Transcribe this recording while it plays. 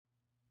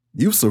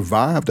You've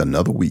survived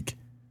another week.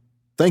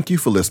 Thank you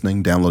for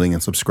listening, downloading,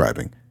 and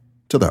subscribing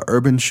to the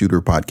Urban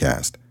Shooter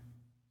Podcast.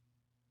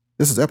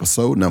 This is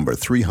episode number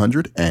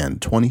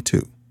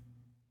 322.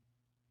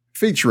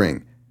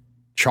 Featuring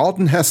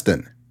Charlton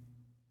Heston,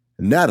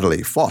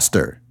 Natalie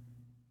Foster,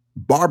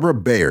 Barbara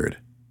Baird,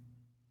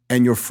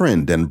 and your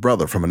friend and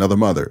brother from another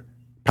mother,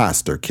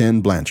 Pastor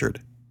Ken Blanchard.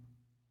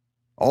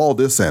 All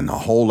this and a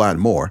whole lot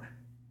more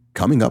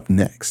coming up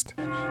next.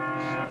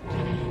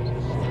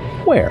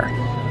 Where?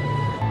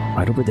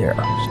 Right over there.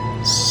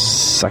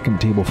 Second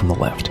table from the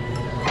left.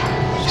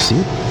 You see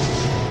it?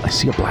 I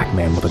see a black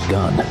man with a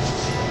gun.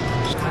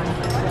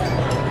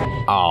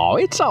 Oh,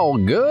 it's all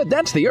good.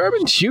 That's the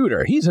Urban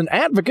Shooter. He's an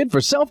advocate for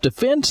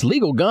self-defense,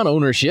 legal gun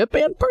ownership,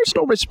 and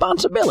personal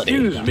responsibility.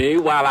 Excuse me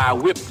while I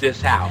whip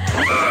this out.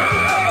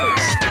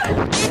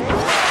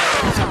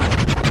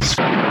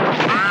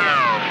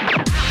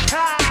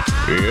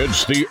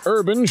 It's the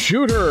Urban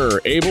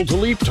Shooter, able to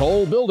leap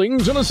tall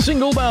buildings in a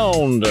single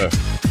bound.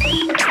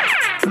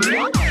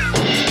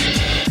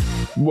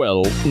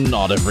 Well,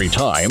 not every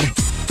time.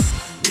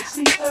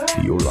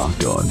 You're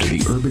locked on to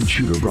the Urban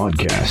Shooter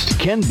broadcast.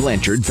 Ken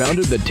Blanchard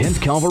founded the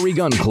 10th Cavalry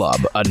Gun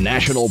Club, a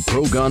national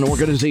pro-gun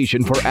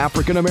organization for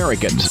African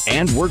Americans,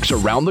 and works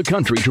around the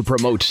country to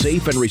promote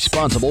safe and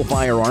responsible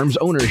firearms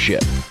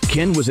ownership.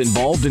 Ken was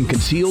involved in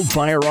concealed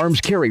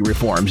firearms carry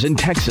reforms in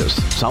Texas,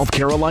 South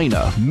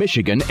Carolina,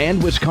 Michigan,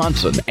 and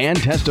Wisconsin,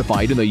 and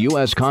testified in the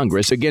U.S.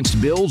 Congress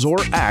against bills or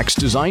acts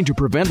designed to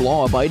prevent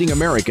law-abiding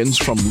Americans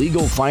from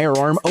legal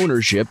firearm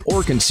ownership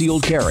or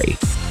concealed carry.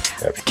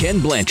 Ken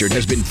Blanchard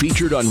has been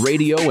featured on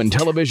radio and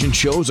television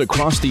shows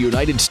across the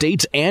United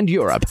States and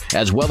Europe,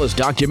 as well as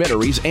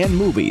documentaries and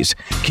movies.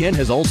 Ken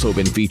has also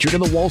been featured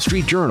in the Wall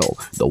Street Journal,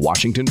 the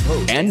Washington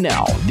Post, and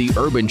now the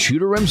Urban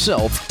Shooter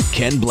himself,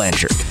 Ken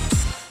Blanchard.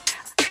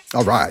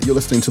 All right, you're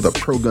listening to the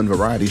pro-gun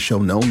variety show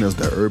known as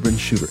the Urban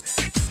Shooter.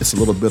 It's a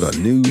little bit of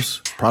news,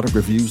 product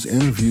reviews,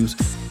 interviews.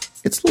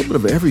 It's a little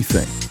bit of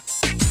everything.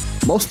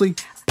 Mostly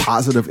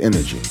positive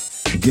energy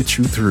to get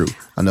you through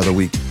another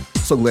week.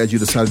 So glad you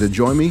decided to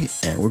join me,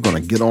 and we're going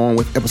to get on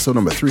with episode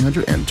number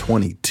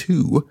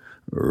 322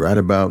 right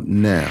about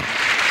now.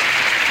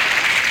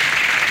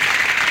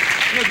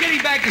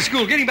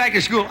 Getting back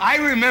to school, I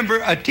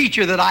remember a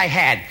teacher that I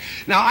had.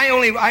 Now, I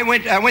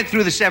went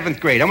through the 7th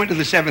grade. I went to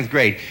the 7th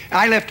grade. And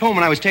I left home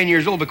when I was 10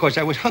 years old because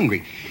I was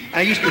hungry. And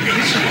I used to,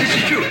 this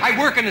is true. I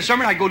work in the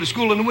summer and I go to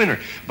school in the winter.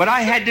 But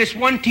I had this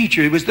one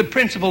teacher. He was the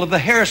principal of the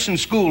Harrison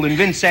School in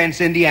Vincennes,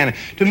 Indiana.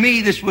 To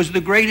me, this was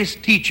the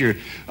greatest teacher,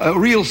 a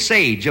real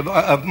sage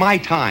of my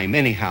time,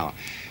 anyhow.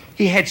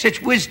 He had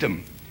such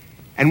wisdom.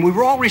 And we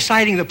were all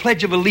reciting the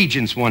Pledge of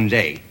Allegiance one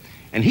day.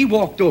 And he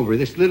walked over,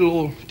 this little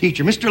old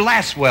teacher. Mr.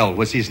 Laswell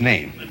was his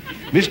name.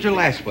 Mr.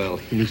 Laswell.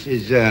 And he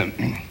says,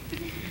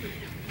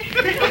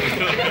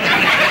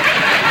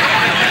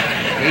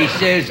 he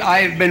says,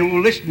 I've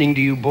been listening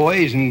to you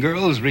boys and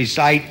girls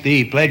recite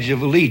the Pledge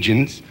of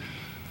Allegiance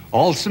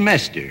all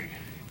semester.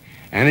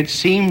 And it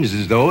seems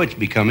as though it's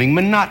becoming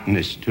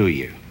monotonous to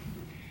you.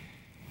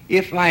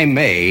 If I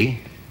may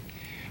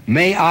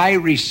I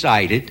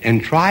recite it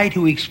and try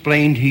to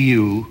explain to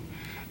you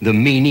the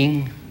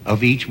meaning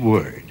of each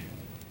word.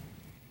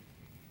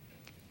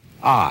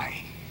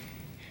 I,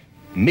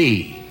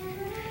 me,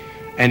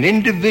 an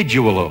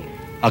individual,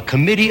 a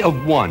committee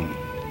of one,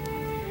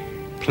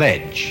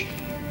 pledge,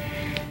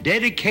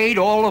 dedicate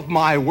all of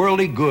my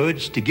worldly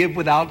goods to give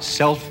without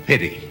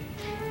self-pity,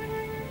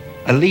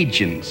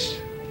 allegiance,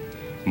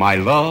 my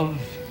love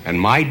and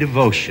my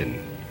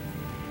devotion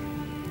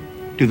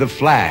to the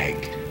flag,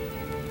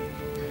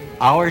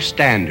 our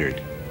standard,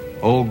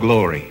 Old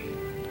Glory,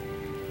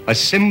 a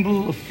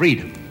symbol of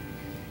freedom.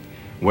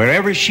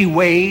 Wherever she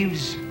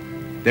waves,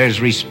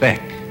 there's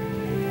respect,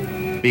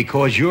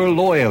 because your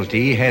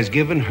loyalty has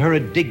given her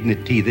a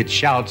dignity that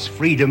shouts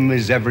freedom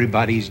is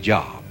everybody's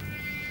job.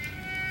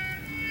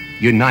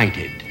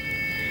 United.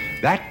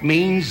 That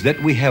means that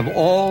we have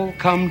all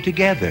come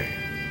together.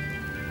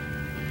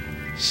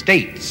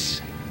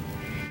 States.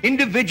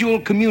 Individual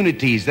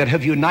communities that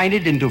have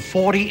united into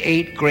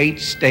 48 great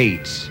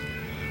states.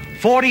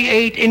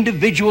 48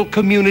 individual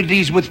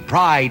communities with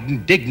pride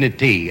and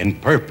dignity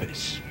and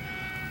purpose.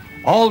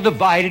 All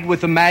divided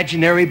with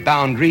imaginary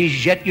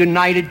boundaries, yet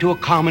united to a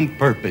common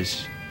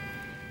purpose.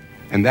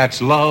 And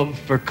that's love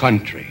for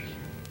country.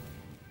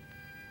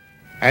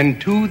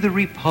 And to the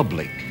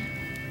republic,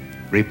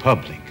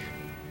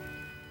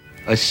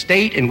 a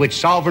state in which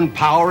sovereign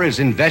power is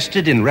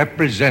invested in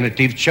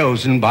representatives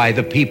chosen by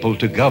the people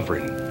to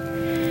govern.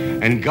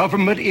 And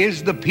government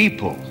is the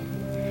people.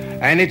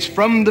 And it's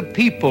from the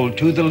people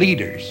to the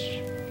leaders,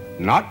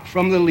 not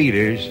from the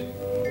leaders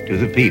to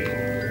the people,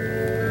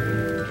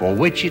 for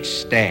which it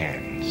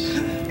stands.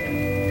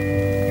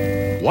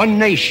 One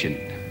nation,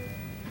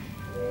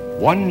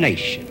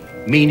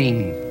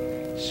 meaning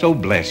so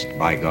blessed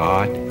by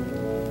God,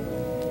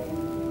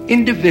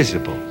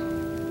 indivisible,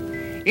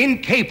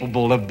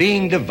 incapable of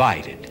being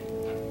divided,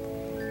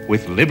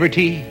 with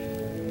liberty,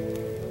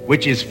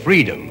 which is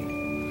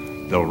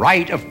freedom, the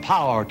right of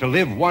power to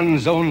live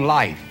one's own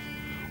life,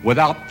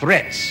 without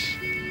threats,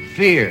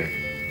 fear,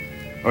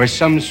 or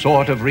some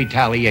sort of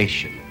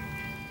retaliation.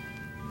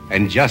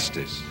 And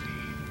justice,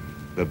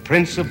 the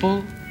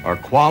principle or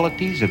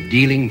qualities of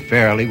dealing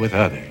fairly with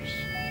others.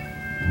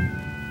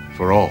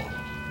 For all.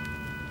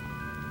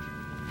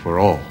 For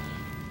all.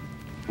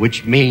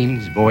 Which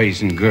means,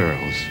 boys and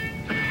girls,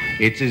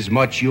 it's as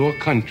much your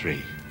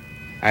country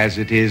as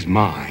it is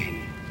mine.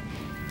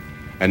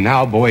 And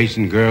now, boys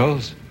and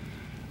girls,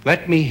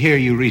 let me hear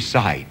you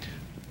recite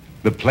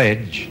the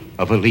Pledge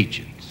of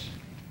Allegiance.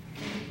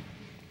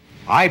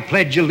 I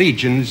pledge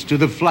allegiance to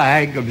the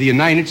flag of the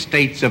United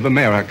States of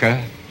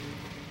America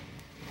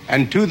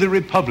and to the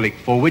republic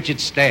for which it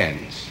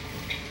stands,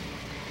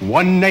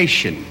 one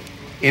nation,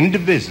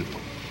 indivisible,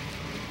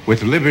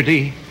 with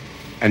liberty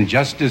and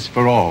justice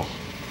for all.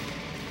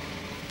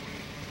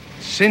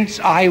 Since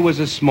I was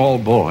a small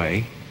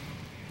boy,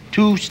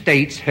 2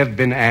 states have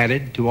been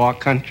added to our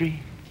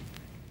country,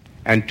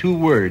 and 2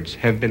 words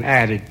have been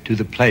added to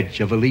the Pledge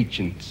of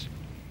Allegiance: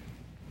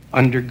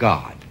 under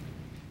God.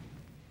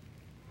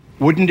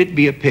 Wouldn't it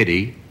be a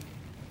pity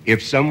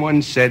if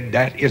someone said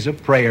that is a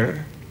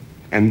prayer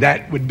and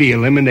that would be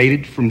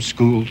eliminated from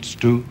schools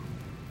too?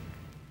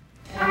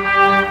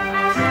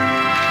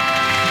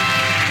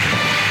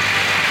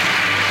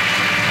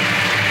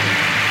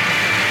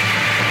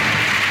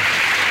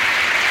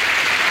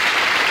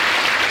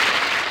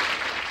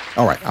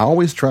 All right, I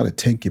always try to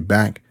take you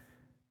back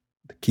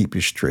to keep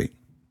you straight.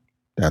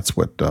 That's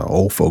what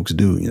old folks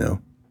do, you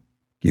know.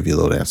 Give you a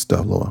little of that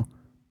stuff, a little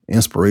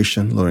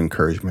inspiration, a little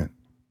encouragement,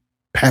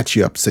 patch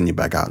you up, send you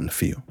back out in the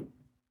field.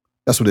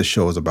 That's what this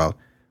show is about,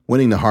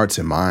 winning the hearts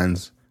and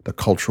minds, the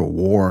cultural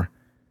war,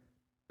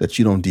 that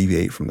you don't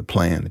deviate from the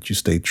plan, that you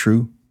stay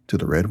true to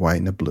the red, white,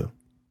 and the blue.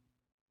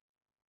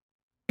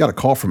 Got a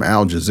call from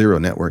Al Jazeera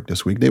Network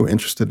this week. They were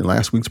interested in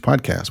last week's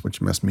podcast,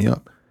 which messed me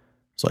up.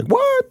 It's like,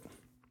 what?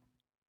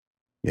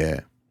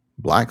 Yeah,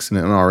 blacks in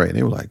the NRA.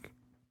 They were like,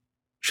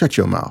 shut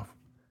your mouth.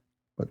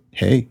 But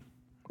hey,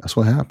 that's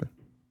what happened.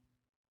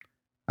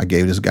 I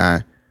gave this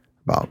guy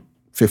about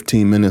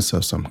 15 minutes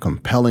of some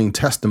compelling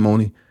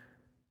testimony.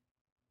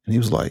 And he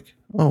was like,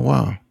 oh,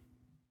 wow,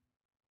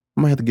 I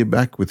might have to get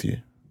back with you.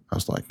 I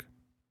was like,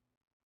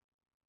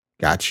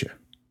 gotcha.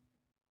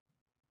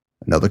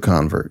 Another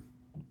convert.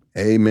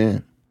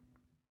 Amen.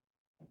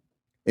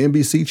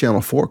 NBC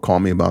Channel 4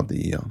 called me about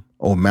the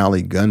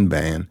O'Malley gun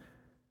ban,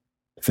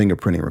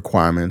 fingerprinting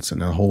requirements,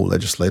 and the whole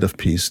legislative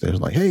piece. They're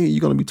like, hey, you're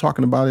going to be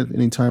talking about it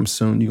anytime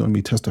soon? You're going to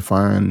be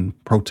testifying,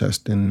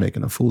 protesting,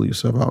 making a fool of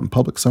yourself out in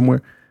public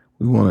somewhere?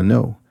 We want to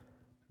know.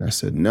 And I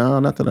said, no,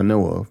 not that I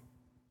know of.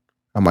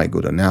 I might go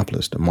to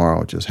Annapolis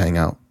tomorrow, just hang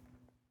out.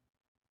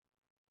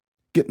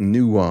 Getting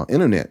new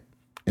internet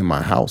in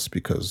my house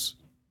because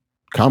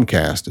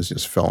Comcast is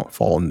just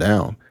falling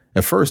down.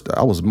 At first,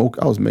 I was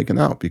making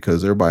out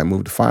because everybody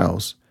moved the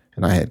files,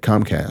 and I had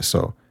Comcast,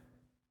 so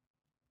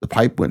the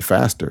pipe went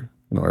faster.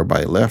 You know,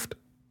 everybody left.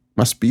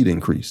 My speed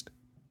increased.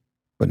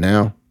 But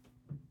now,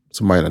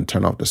 somebody done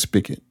turned off the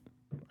spigot.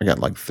 I got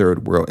like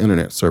third world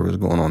internet service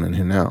going on in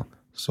here now.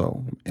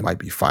 So it might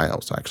be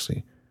files,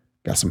 actually.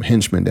 Got some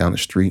henchmen down the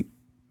street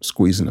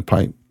squeezing the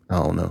pipe. I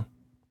don't know.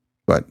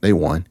 But they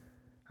won.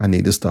 I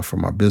need this stuff for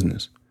my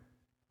business.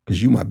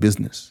 Because you my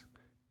business.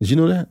 Did you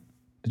know that?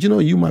 Did you know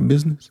you my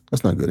business?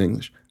 That's not good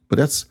English. But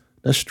that's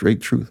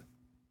straight truth.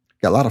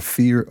 Got a lot of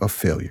fear of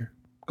failure.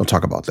 Gonna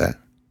talk about that.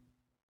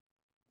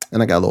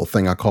 And I got a little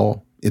thing I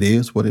call It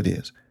Is What It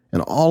Is.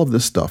 And all of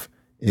this stuff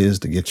is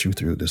to get you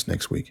through this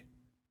next week.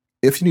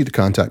 If you need to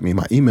contact me,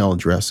 my email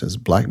address is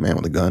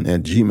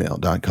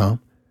blackmanwithagun@gmail.com.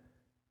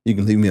 You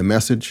can leave me a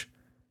message,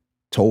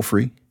 toll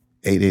free,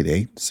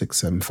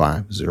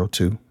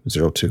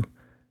 888-675-0202.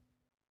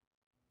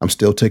 I'm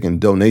still taking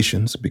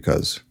donations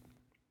because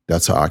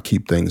that's how I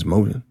keep things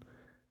moving.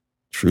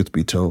 Truth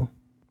be told,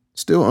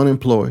 still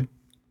unemployed,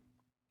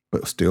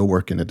 but still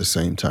working at the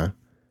same time.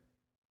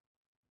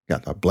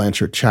 Got a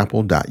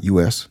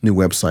BlanchardChapel.us, new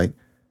website.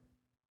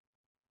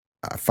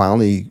 I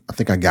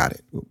think I got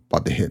it.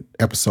 About to hit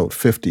episode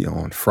 50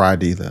 on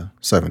Friday the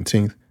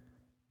 17th.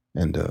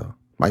 And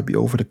might be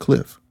over the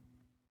cliff.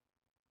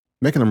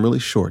 Making them really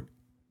short.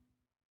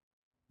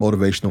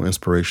 Motivational,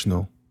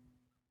 inspirational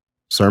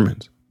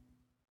sermons.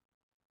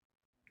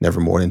 Never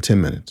more than 10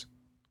 minutes.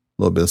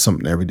 A little bit of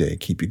something every day.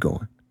 Keep you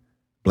going.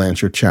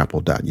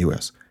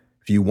 BlanchardChapel.us.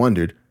 If you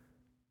wondered,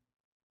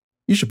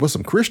 you should put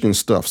some Christian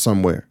stuff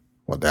somewhere.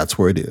 Well, that's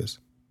where it is.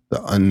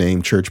 The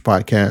Unnamed Church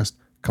podcast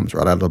comes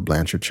right out of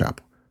Blanchard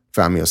Chapel.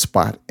 Found me a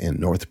spot in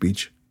North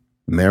Beach,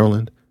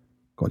 Maryland.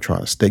 Gonna try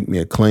to stake me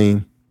a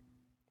claim.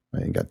 I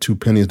ain't got 2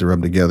 pennies to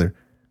rub together,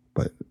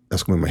 but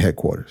that's gonna be my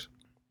headquarters.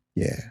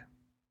 Yeah.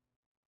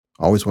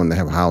 Always wanted to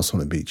have a house on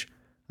the beach.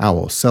 I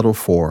will settle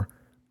for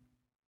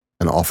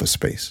an office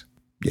space.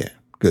 Yeah,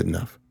 good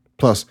enough.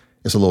 Plus,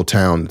 it's a little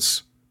town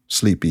that's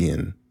sleepy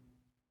and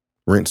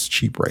rent's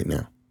cheap right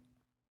now.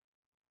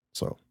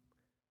 So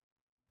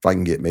if I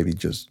can get maybe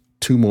just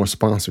 2 more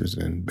sponsors,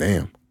 then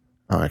bam,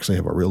 I'll actually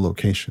have a real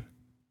location.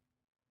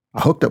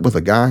 I hooked up with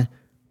a guy.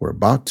 We're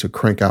about to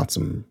crank out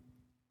some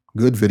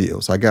good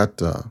videos. I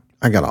got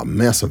I got a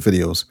mess of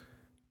videos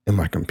in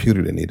my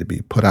computer that need to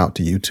be put out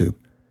to YouTube,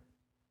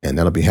 and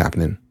that'll be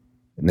happening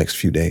the next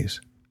few days.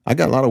 I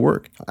got a lot of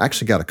work. I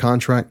actually got a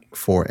contract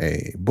for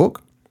a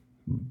book,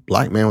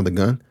 Black Man with a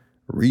Gun,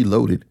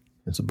 Reloaded.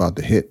 It's about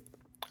to hit.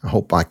 I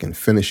hope I can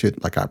finish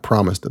it like I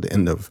promised at the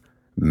end of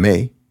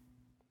May.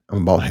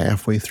 I'm about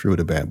halfway through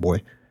the bad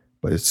boy,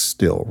 but it's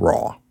still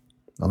raw.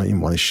 I don't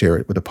even want to share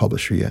it with the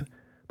publisher yet,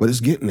 but it's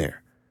getting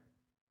there.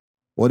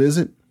 What is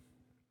it?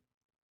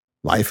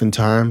 Life and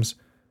Times.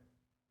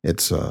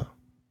 It's what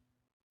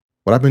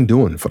I've been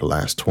doing for the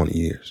last 20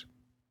 years.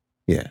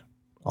 Yeah,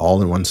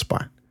 all in one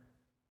spot.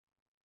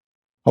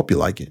 Hope you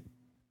like it.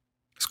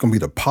 It's going to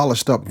be the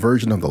polished up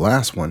version of the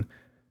last one,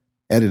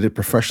 edited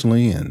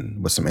professionally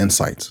and with some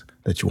insights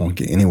that you won't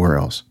get anywhere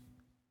else.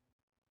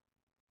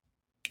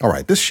 All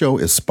right, this show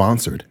is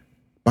sponsored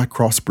by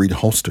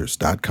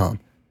CrossbreedHolsters.com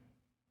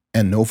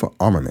and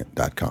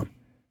NovaArmament.com.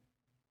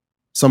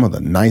 Some of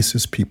the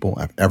nicest people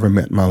I've ever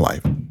met in my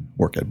life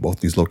work at both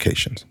these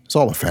locations. It's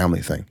all a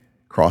family thing.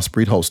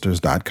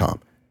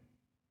 CrossbreedHolsters.com.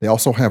 They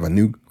also have a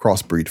new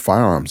Crossbreed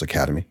Firearms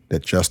Academy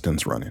that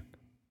Justin's running.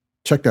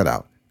 Check that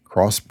out,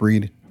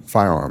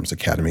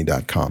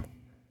 CrossbreedFirearmsAcademy.com.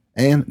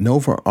 And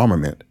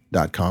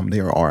NovaArmament.com. They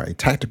are a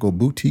tactical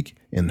boutique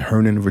in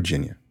Herndon,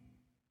 Virginia.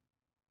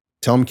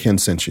 Tell them Ken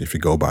sent you if you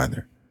go by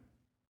there.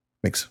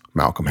 Makes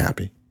Malcolm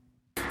happy.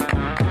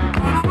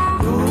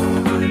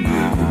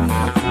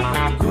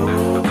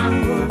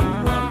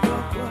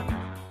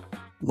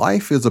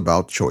 Life is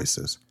about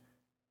choices.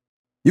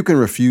 You can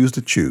refuse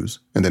to choose,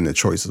 and then the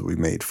choices will be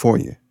made for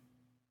you.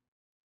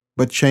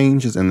 But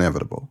change is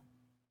inevitable.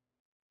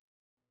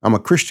 I'm a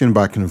Christian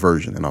by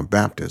conversion, and I'm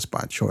Baptist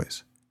by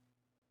choice.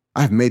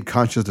 I have made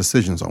conscious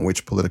decisions on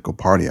which political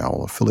party I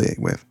will affiliate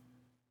with.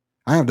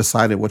 I have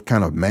decided what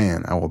kind of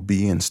man I will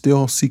be and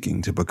still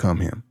seeking to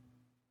become him.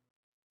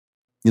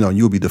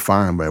 You'll be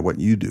defined by what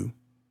you do.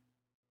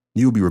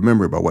 You'll be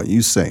remembered by what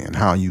you say and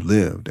how you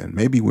lived and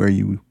maybe where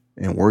you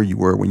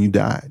were when you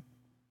died.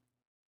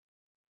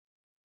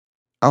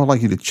 I would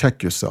like you to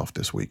check yourself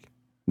this week.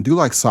 Do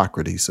like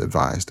Socrates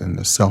advised and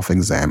to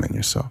self-examine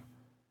yourself.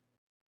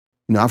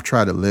 I've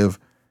tried to live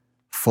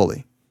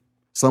fully.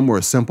 Some were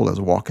as simple as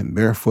walking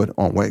barefoot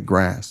on wet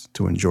grass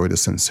to enjoy the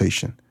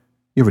sensation.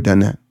 You ever done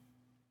that?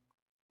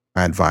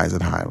 I advise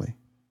it highly.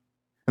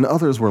 And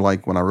others were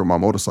like when I rode my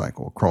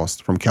motorcycle across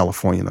from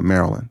California to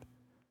Maryland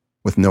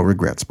with no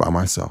regrets by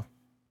myself.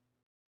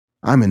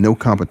 I'm in no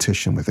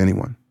competition with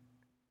anyone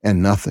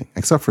and nothing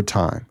except for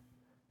time.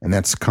 And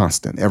that's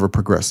constant, ever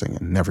progressing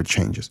and never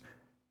changes.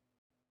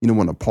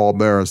 When the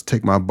pallbearers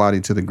take my body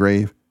to the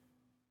grave,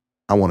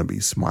 I want to be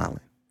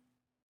smiling.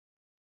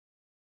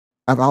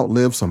 I've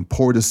outlived some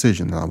poor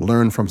decisions, and I've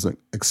learned from some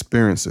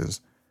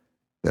experiences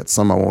that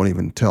some I won't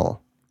even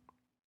tell.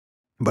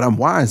 But I'm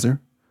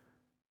wiser,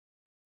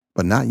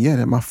 but not yet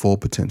at my full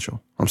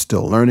potential. I'm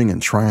still learning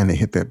and trying to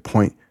hit that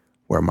point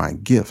where my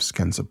gifts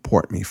can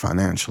support me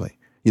financially.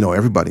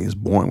 Everybody is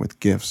born with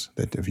gifts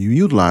that if you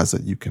utilize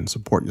it, you can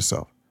support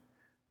yourself.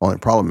 Only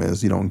problem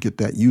is you don't get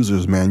that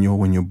user's manual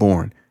when you're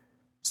born.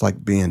 It's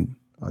like being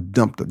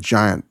dumped a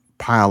giant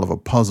pile of a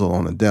puzzle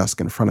on a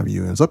desk in front of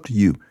you, and it's up to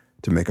you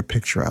to make a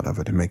picture out of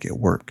it and make it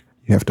work.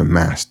 You have to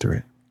master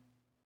it.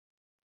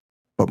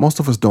 But most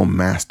of us don't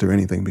master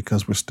anything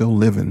because we're still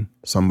living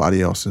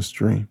somebody else's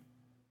dream.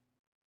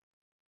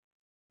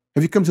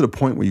 Have you come to the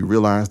point where you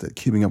realize that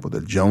keeping up with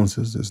the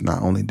Joneses is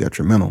not only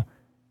detrimental,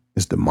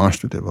 it's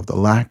demonstrative of the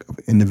lack of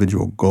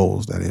individual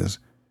goals? That is,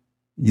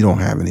 you don't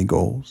have any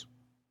goals.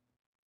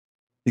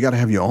 You got to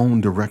have your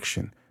own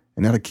direction,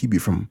 and that'll keep you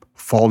from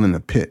falling in the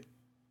pit,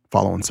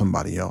 following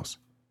somebody else.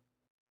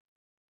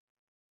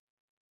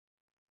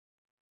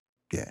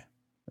 Yeah,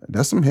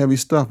 that's some heavy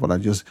stuff, but I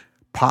just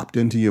popped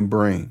into your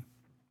brain.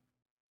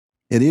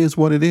 It is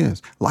what it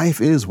is. Life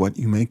is what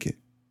you make it.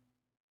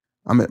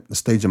 I'm at the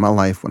stage of my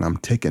life when I'm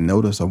taking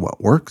notice of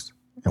what works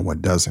and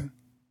what doesn't.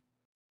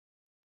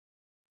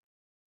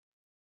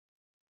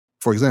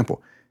 For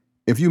example,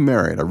 if you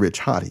married a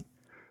rich hottie,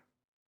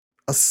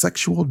 a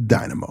sexual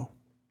dynamo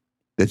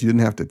that you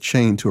didn't have to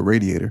chain to a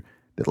radiator,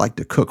 that liked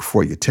to cook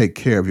for you, take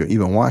care of you,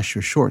 even wash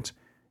your shorts,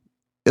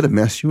 it'll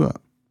mess you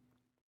up.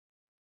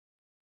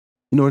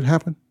 You know what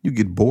happened? You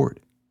get bored.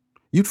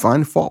 You'd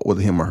find fault with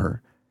him or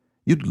her.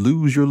 You'd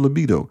lose your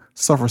libido,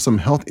 suffer some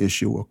health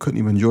issue, or couldn't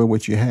even enjoy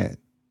what you had.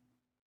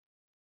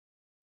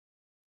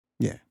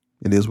 Yeah,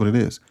 it is what it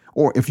is.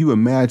 Or if you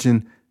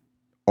imagine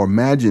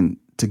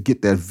to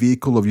get that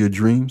vehicle of your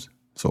dreams,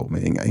 so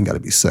it ain't got to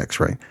be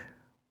sex, right?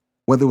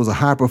 Whether it was a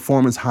high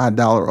performance, high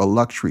dollar, or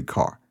luxury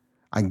car,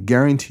 I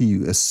guarantee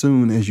you as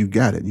soon as you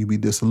got it, you'd be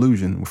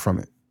disillusioned from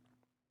it.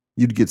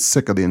 You'd get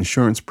sick of the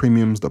insurance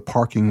premiums, the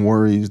parking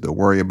worries, the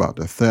worry about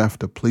the theft,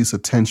 the police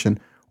attention,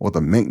 or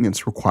the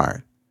maintenance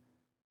required.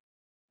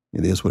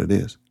 It is what it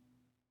is.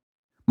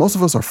 Most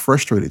of us are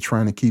frustrated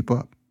trying to keep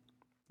up,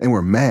 and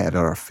we're mad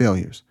at our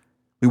failures.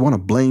 We want to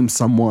blame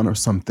someone or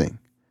something.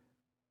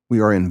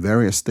 We are in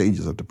various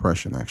stages of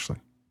depression, actually.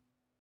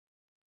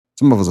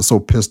 Some of us are so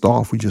pissed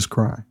off, we just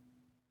cry.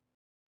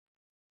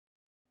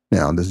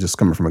 Now, this is just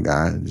coming from a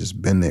guy that's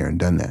just been there and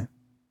done that.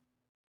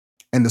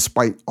 And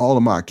despite all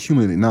of my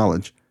accumulated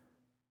knowledge,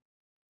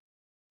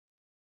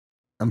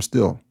 I'm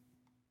still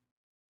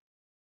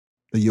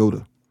the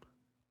Yoda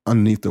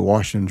underneath the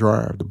washer and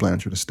dryer of the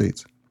Blanchard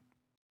Estates.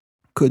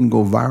 Couldn't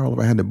go viral if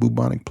I had the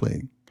bubonic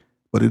plague.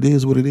 But it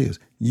is what it is.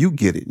 You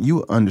get it.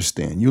 You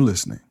understand. You're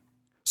listening.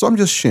 So I'm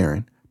just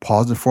sharing,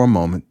 pausing for a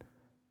moment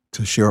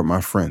to share with my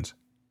friends.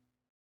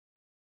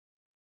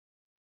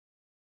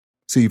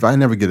 See, if I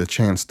never get a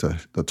chance to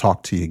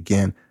talk to you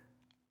again,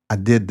 I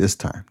did this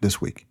time, this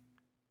week.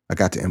 I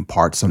got to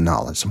impart some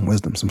knowledge, some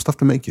wisdom, some stuff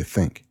to make you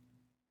think.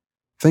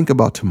 Think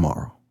about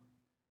tomorrow.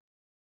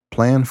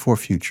 Plan for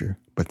future,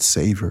 but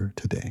savor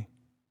today.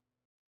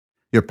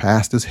 Your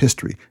past is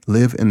history.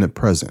 Live in the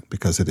present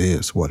because it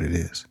is what it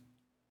is.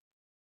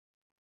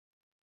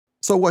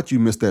 So what, you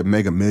missed that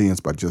Mega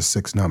Millions by just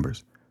 6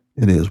 numbers?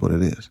 It is what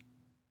it is.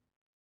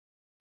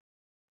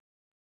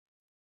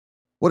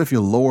 What if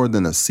you're lower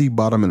than a sea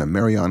bottom in a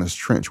Marianas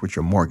Trench with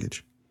your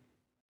mortgage?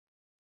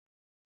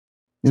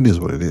 It is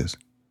what it is.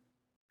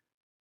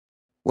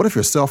 What if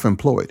you're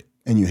self-employed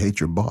and you hate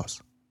your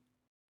boss?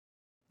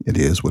 It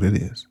is what it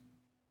is.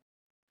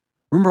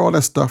 Remember all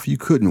that stuff you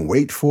couldn't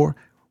wait for?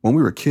 When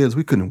we were kids,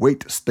 we couldn't wait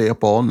to stay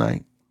up all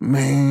night.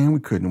 Man, we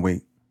couldn't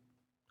wait.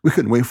 We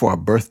couldn't wait for our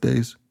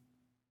birthdays.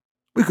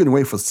 We couldn't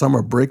wait for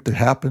summer break to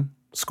happen,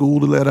 school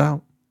to let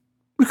out.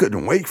 We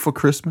couldn't wait for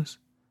Christmas.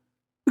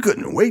 We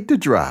couldn't wait to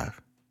drive.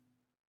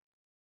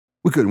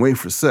 We couldn't wait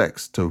for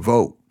sex, to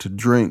vote, to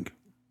drink,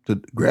 to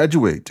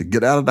graduate, to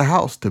get out of the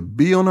house, to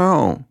be on our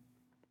own.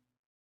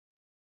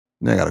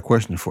 Now I got a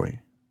question for you.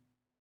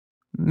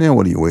 Now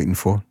what are you waiting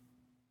for?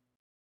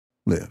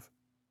 Live.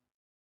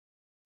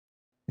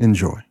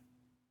 Enjoy.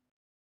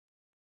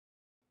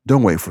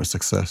 Don't wait for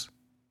success.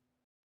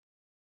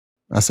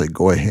 I say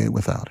go ahead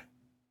without it.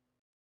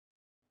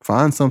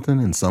 Find something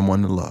and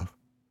someone to love.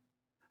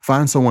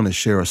 Find someone to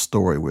share a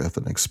story with,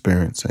 an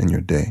experience in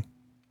your day,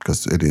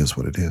 because it is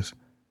what it is.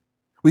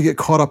 We get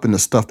caught up in the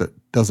stuff that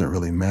doesn't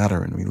really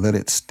matter, and we let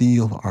it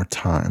steal our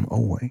time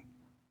away.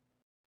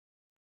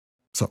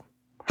 So,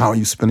 how are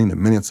you spending the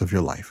minutes of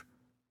your life?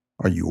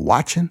 Are you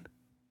watching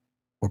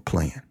or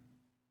playing?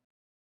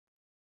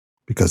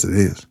 Because it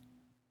is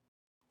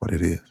what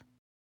it is.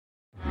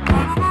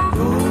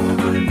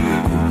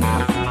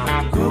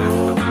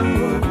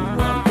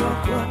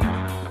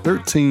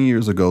 13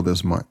 years ago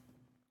this month,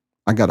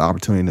 I got the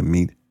opportunity to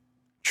meet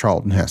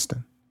Charlton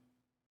Heston.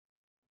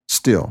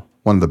 Still,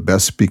 one of the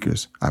best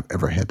speakers I've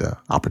ever had the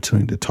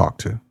opportunity to talk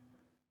to.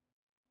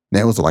 Now,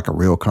 it was like a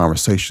real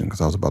conversation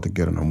because I was about to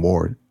get an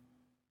award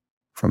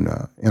from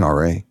the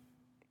NRA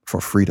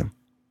for freedom.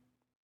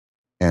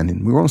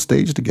 And we were on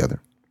stage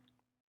together.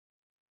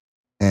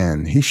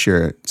 And he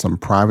shared some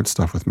private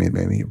stuff with me that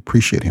made me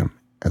appreciate him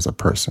as a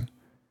person.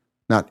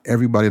 Not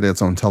everybody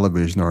that's on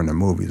television or in the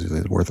movies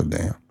is worth a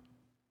damn.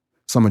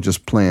 Some are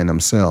just playing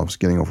themselves,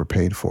 getting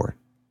overpaid for it.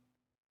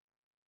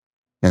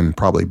 And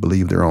probably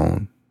believe their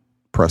own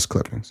press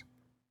clippings.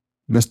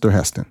 Mr.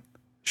 Heston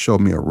showed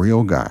me a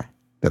real guy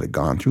that had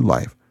gone through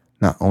life,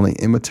 not only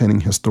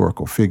imitating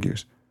historical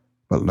figures,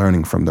 but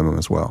learning from them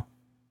as well.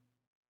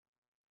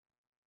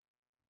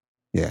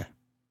 Yeah.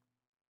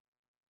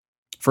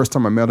 First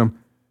time I met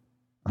him,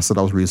 I said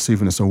I was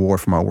receiving this award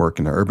for my work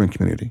in the urban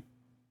community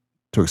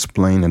to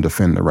explain and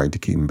defend the right to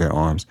keep and bear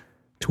arms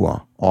to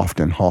an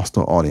often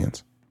hostile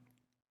audience.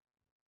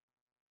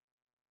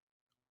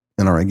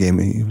 NRA gave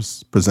me, it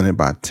was presented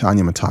by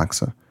Tanya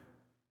Metaxa.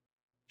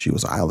 She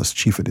was ILA's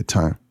chief at the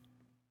time.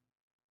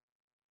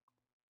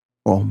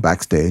 Well,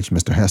 backstage,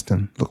 Mr.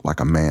 Heston looked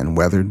like a man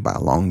weathered by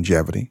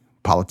longevity,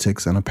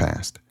 politics, and a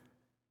past.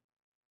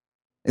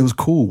 It was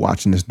cool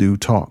watching this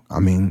dude talk. I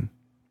mean,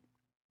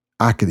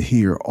 I could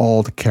hear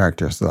all the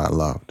characters that I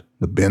loved.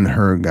 The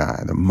Ben-Hur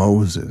guy, the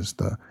Moses,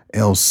 the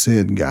El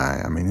Cid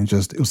guy. I mean, it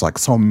was like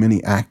so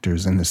many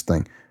actors in this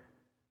thing.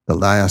 The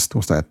last,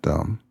 what's that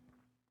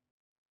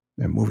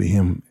movie,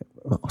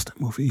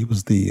 He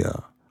was the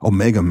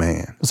Omega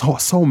Man.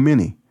 There's so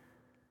many.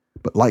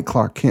 But like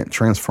Clark Kent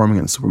transforming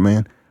into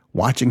Superman,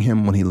 watching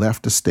him when he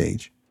left the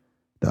stage,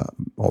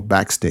 or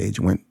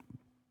backstage, went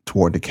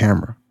toward the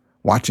camera,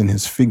 watching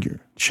his figure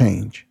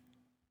change.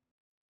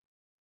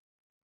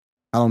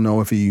 I don't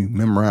know if he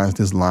memorized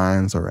his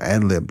lines or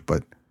ad-libbed,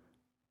 but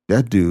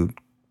that dude,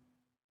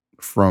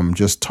 from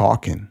just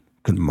talking,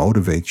 could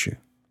motivate you.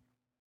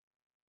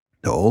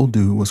 The old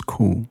dude was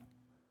cool.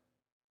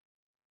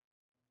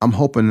 I'm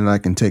hoping that I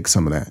can take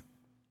some of that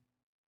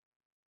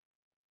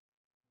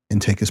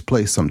and take his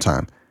place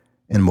sometime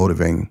in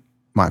motivating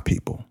my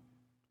people,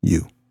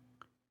 you,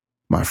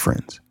 my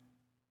friends,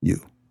 you.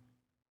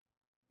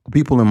 The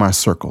people in my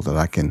circle, that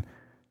I can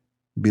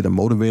be the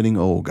motivating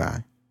old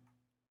guy.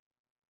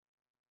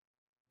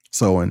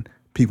 So when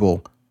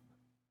people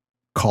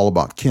call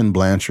about Ken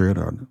Blanchard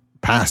or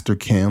Pastor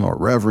Ken or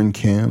Reverend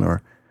Ken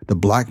or the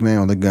black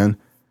man with the gun,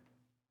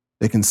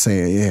 they can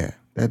say, yeah,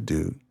 that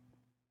dude,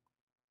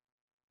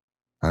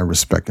 I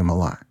respect him a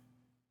lot.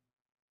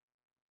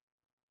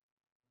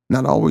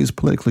 Not always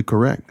politically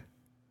correct,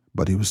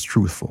 but he was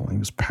truthful. He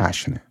was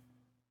passionate.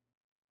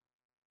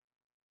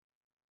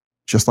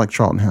 Just like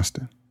Charlton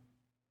Heston.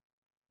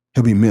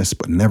 He'll be missed,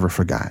 but never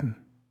forgotten.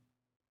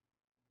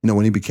 You know,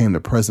 when he became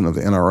the president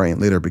of the NRA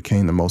and later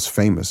became the most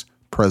famous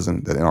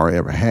president that NRA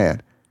ever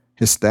had,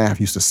 his staff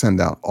used to send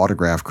out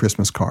autographed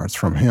Christmas cards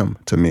from him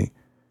to me.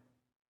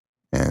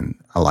 And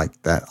I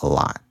liked that a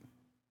lot.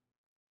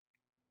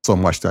 So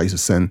much that I used to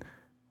send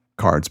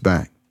cards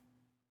back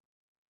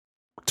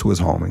to his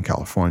home in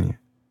California.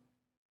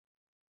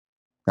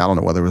 I don't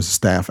know whether his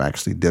staff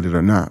actually did it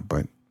or not,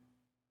 but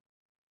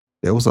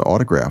there was an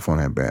autograph on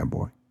that bad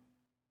boy.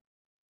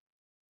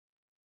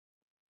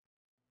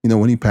 You know,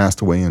 when he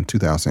passed away in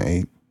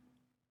 2008,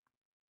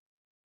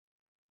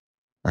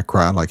 I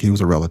cried like he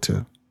was a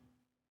relative.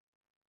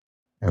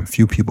 And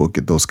few people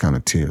get those kind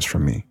of tears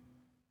from me.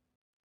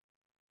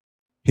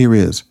 Here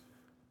is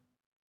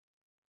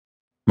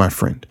my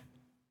friend.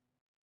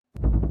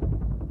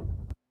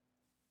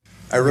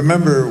 I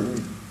remember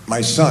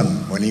my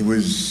son, when he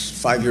was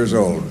 5 years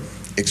old,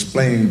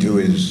 explaining to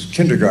his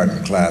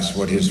kindergarten class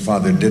what his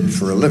father did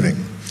for a living.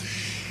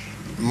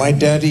 My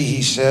daddy,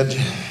 he said,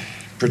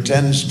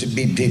 pretends to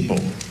be people.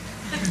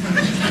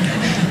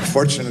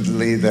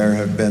 Fortunately, there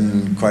have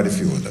been quite a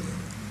few of them.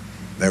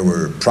 There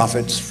were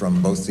prophets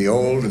from both the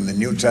Old and the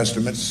New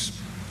Testaments,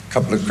 a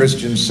couple of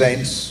Christian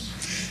saints,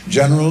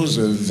 generals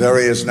of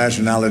various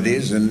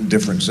nationalities in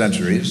different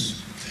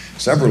centuries,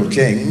 several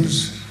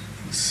kings,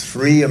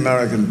 3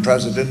 American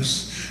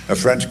presidents, a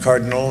French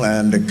cardinal,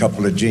 and a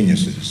couple of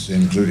geniuses,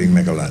 including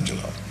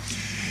Michelangelo.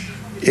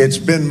 It's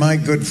been my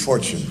good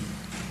fortune,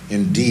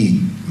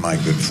 indeed my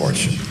good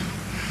fortune,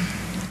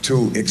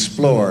 to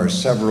explore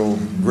several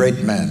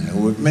great men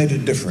who have made a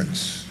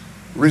difference,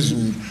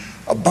 risen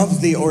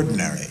above the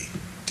ordinary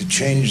to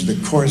change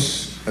the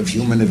course of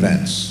human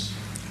events.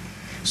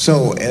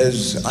 So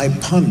as I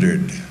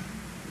pondered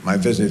my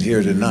visit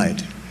here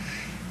tonight,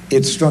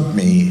 it struck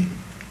me,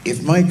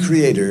 if my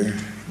Creator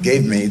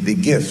gave me the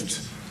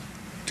gift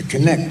to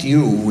connect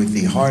you with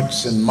the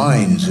hearts and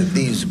minds of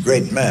these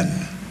great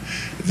men,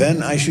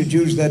 then I should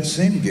use that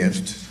same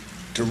gift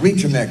to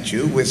reconnect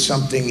you with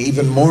something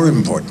even more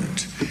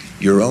important,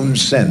 your own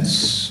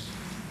sense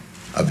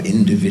of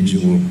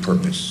individual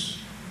purpose.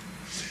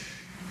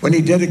 When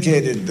he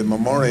dedicated the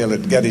memorial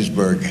at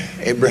Gettysburg,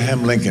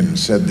 Abraham Lincoln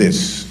said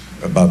this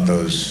about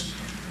those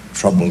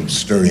troubled,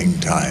 stirring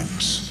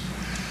times.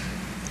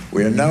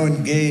 We are now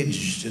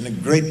engaged in a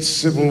great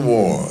civil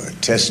war,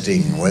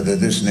 testing whether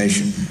this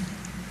nation,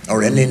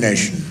 or any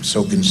nation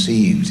so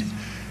conceived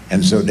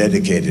and so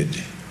dedicated,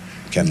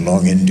 can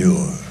long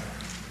endure.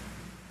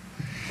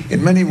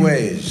 In many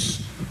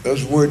ways,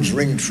 those words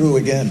ring true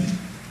again.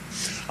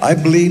 I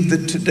believe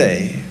that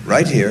today,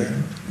 right here,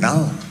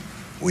 now,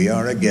 we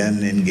are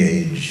again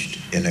engaged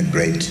in a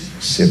great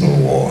civil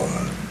war.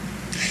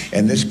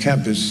 And this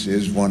campus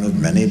is one of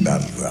many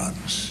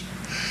battlegrounds.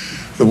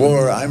 The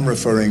war I'm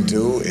referring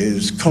to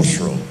is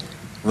cultural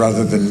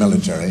rather than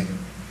military.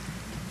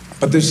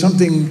 But there's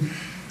something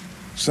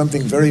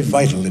very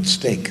vital at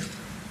stake.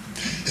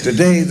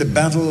 Today, the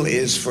battle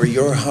is for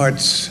your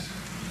hearts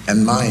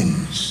and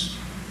minds,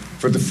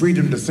 for the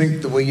freedom to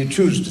think the way you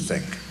choose to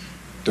think,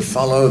 to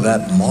follow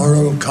that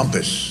moral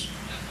compass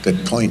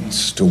that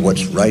points to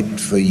what's right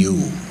for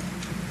you.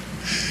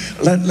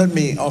 Let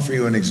me offer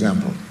you an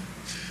example.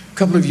 A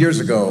couple of years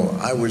ago,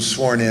 I was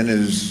sworn in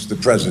as the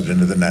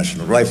president of the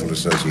National Rifle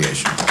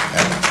Association.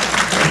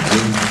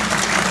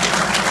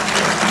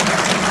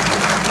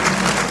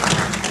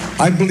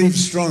 I believe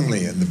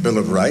strongly in the Bill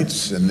of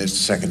Rights and this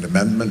Second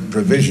Amendment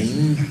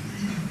provision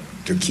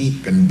to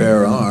keep and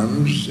bear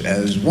arms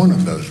as one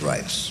of those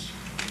rights.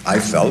 I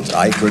felt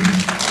I could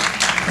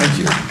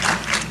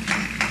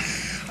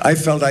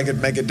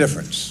make a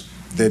difference,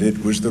 that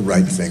it was the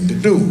right thing to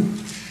do.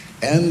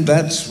 And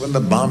that's when the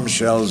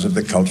bombshells of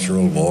the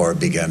cultural war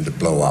began to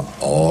blow up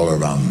all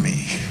around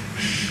me.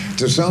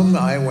 To some,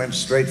 I went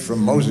straight from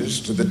Moses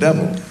to the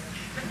devil.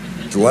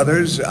 To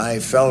others, I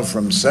fell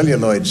from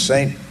celluloid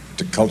saint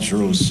to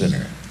cultural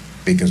sinner,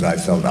 because I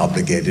felt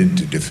obligated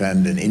to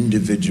defend an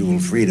individual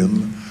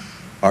freedom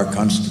our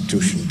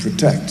Constitution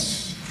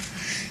protects.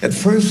 At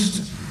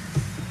first,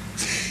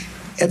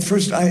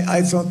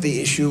 I thought the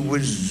issue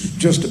was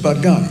just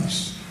about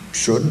guns.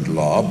 Should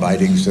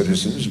law-abiding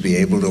citizens be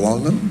able to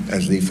own them,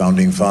 as the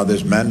Founding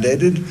Fathers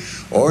mandated,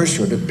 or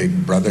should a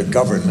big brother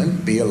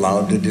government be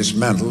allowed to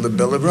dismantle the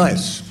Bill of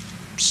Rights?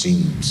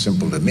 Seemed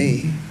simple to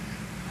me.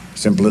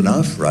 Simple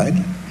enough, right?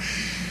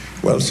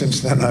 Well,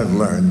 since then I've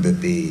learned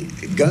that the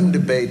gun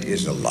debate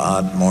is a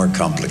lot more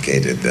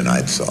complicated than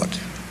I'd thought.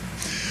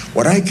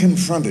 What I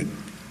confronted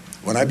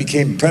when I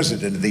became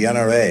president of the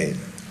NRA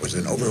was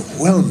an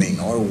overwhelming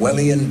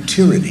Orwellian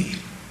tyranny,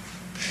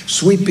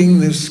 sweeping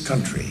this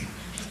country,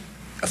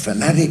 a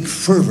fanatic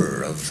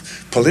fervor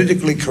of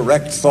politically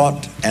correct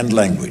thought and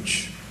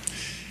language.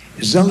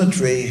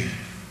 Zealotry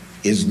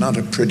is not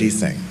a pretty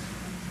thing.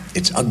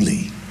 It's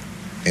ugly.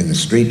 In the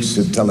streets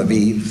of Tel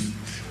Aviv,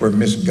 where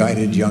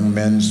misguided young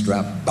men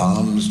strap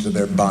bombs to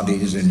their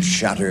bodies and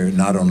shatter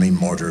not only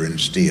mortar and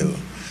steel,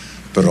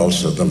 but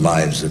also the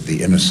lives of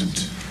the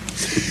innocent.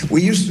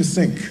 We used to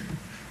think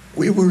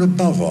we were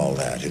above all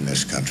that in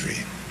this country.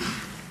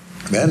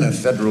 Then a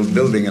federal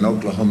building in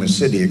Oklahoma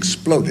City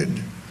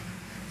exploded,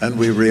 and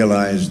we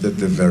realized that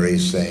the very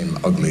same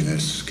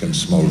ugliness can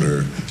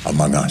smolder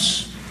among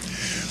us.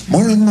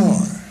 More and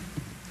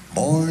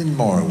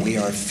more, we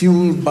are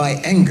fueled by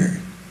anger,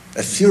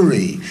 a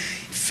fury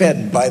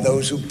fed by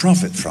those who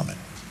profit from it.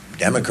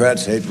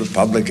 Democrats hate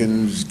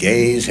Republicans,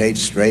 gays hate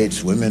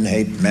straights, women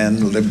hate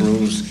men,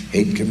 liberals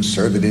hate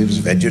conservatives,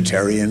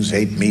 vegetarians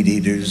hate meat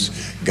eaters,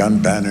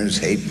 gun banners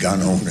hate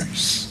gun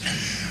owners.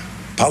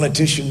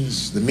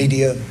 Politicians, the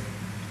media,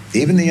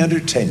 even the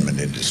entertainment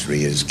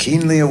industry is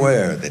keenly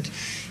aware that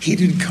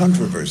heated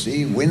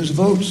controversy wins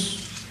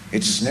votes.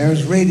 It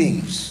snares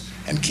ratings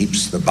and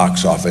keeps the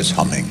box office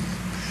humming.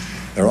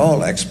 They're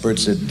all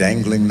experts at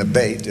dangling the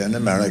bait, and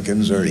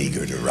Americans are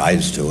eager to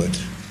rise to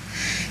it.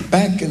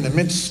 Back in the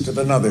midst of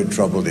another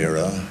troubled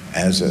era,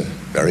 as a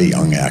very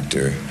young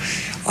actor,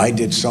 I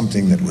did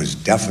something that was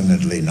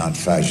definitely not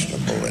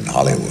fashionable in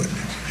Hollywood.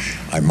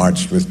 I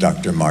marched with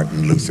Dr.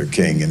 Martin Luther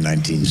King in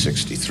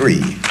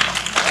 1963.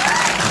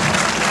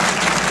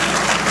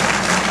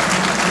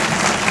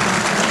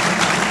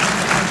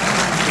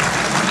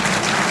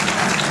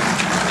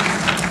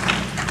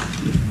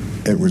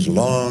 It was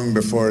long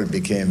before it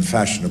became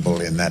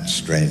fashionable in that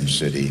strange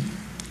city.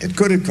 It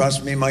could have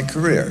cost me my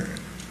career.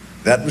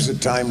 That was a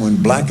time when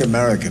black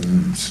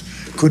Americans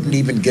couldn't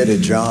even get a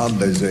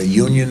job as a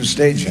union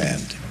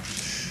stagehand.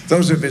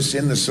 Those of us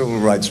in the civil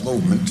rights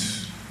movement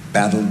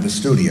battled the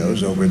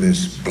studios over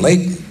this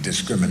blatant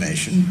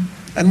discrimination,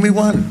 and we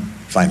won,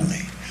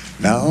 finally.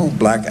 Now,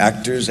 black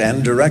actors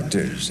and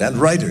directors and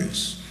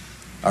writers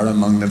are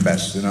among the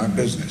best in our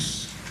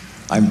business.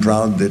 I'm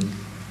proud that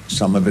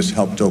some of us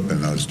helped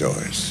open those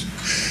doors.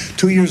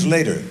 2 years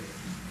later,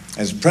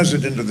 as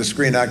president of the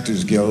Screen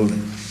Actors Guild,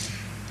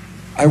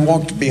 I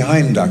walked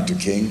behind Dr.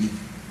 King,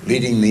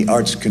 leading the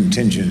arts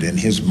contingent in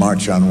his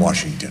march on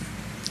Washington.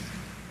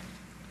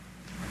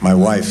 My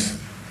wife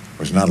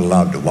was not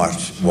allowed to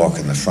walk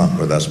in the front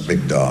with us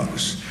big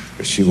dogs,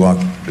 but she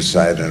walked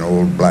beside an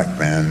old black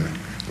man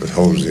with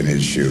holes in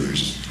his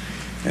shoes.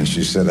 And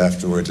she said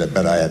afterwards, "I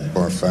bet I had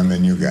more fun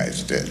than you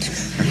guys did."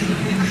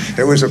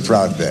 It was a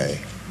proud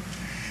day.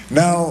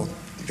 Now,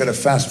 got to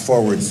fast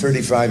forward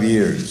 35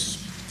 years.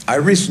 I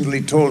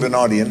recently told an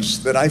audience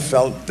that I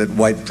felt that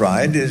white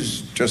pride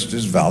is just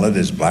as valid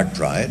as black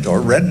pride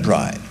or red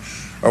pride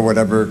or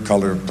whatever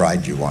color of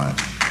pride you want.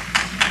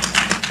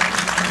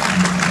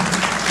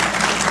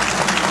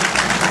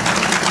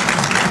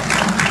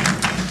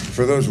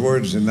 For those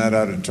words in that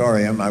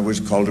auditorium, I was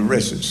called a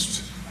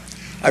racist.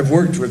 I've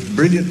worked with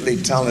brilliantly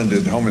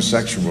talented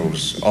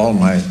homosexuals all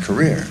my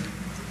career.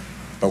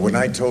 But when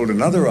I told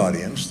another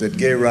audience that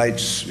gay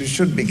rights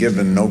should be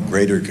given no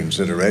greater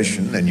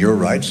consideration than your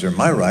rights or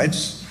my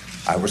rights,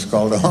 I was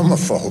called a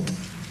homophobe.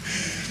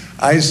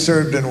 I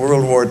served in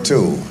World War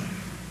II.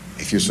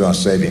 If you saw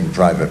Saving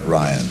Private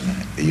Ryan,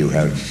 you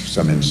have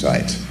some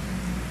insight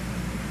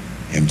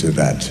into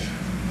that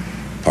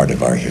part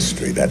of our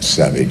history, that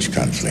savage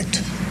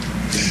conflict.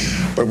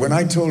 But when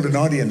I told an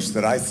audience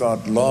that I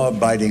thought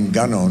law-abiding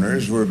gun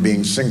owners were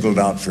being singled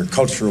out for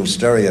cultural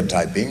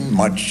stereotyping,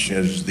 much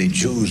as the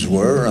Jews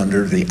were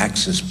under the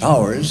Axis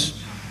powers,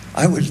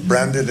 I was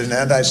branded an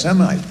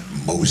anti-Semite.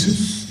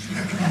 Moses.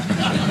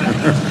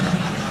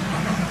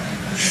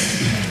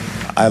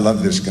 I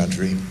love this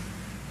country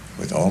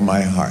with all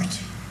my heart.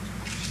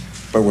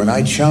 But when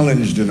I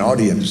challenged an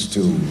audience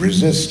to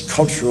resist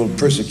cultural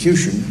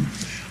persecution,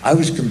 I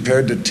was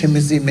compared to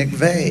Timothy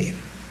McVeigh.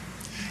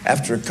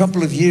 After a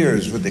couple of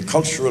years with the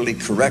culturally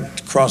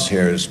correct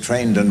crosshairs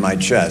trained on my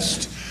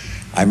chest,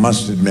 I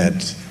must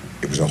admit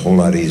it was a whole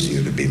lot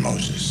easier to be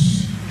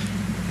Moses.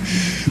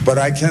 But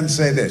I can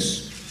say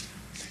this: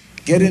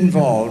 get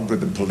involved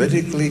with a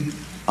politically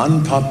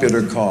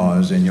unpopular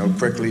cause and you'll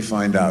quickly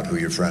find out who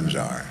your friends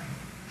are.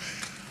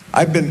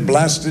 I've been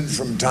blasted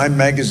from Time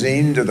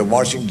Magazine to the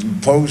Washington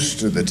Post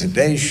to the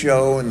Today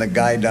Show and the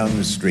guy down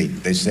the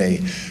street. They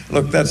say,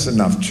 "Look, that's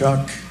enough,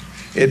 Chuck.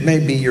 It may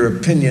be your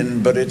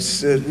opinion, but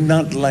it's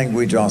not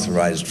language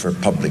authorized for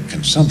public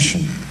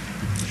consumption."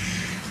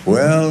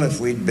 Well, if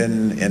we'd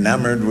been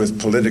enamored with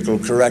political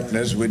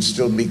correctness, we'd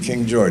still be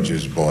King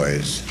George's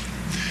boys.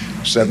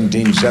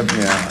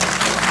 1770.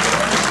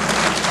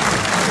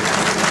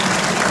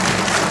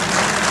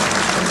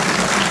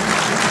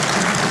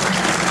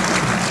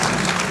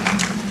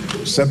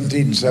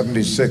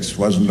 1776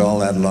 wasn't all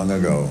that long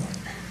ago.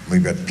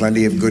 We've got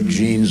plenty of good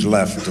genes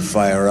left to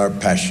fire our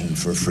passion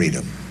for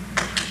freedom.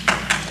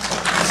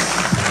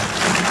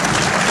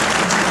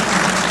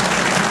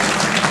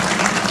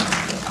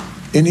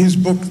 In his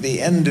book,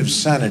 The End of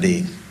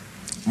Sanity,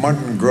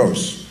 Martin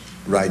Gross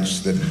writes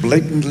that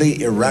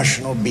blatantly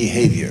irrational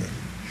behavior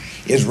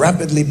is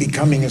rapidly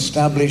becoming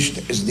established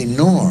as the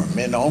norm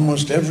in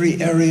almost every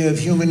area of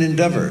human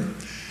endeavor.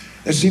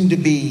 There seem to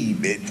be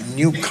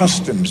new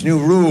customs, new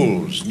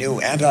rules, new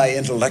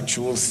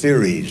anti-intellectual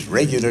theories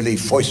regularly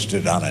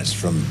foisted on us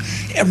from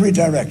every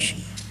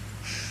direction.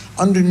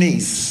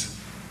 Underneath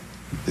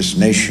This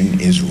nation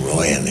is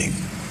roiling.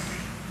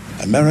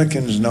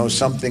 Americans know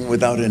something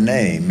without a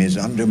name is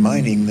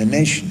undermining the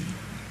nation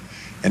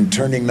and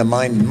turning the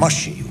mind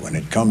mushy when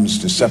it comes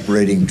to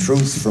separating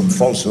truth from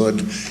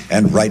falsehood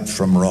and right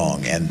from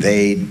wrong, and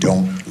they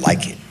don't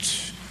like it.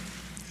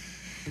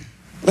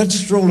 Let's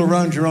stroll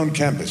around your own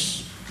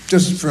campus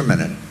just for a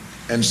minute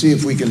and see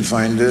if we can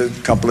find a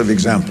couple of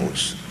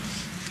examples.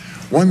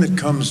 One that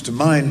comes to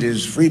mind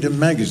is Freedom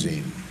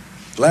Magazine.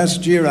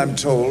 Last year, I'm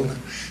told,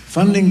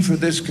 funding for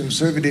this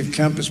conservative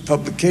campus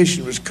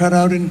publication was cut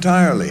out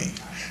entirely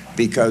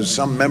because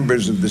some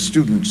members of the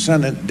Student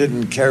Senate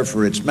didn't care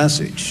for its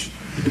message.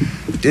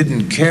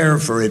 Didn't care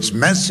for its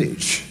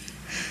message.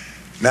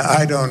 Now,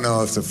 I don't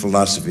know if the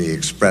philosophy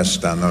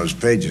expressed on those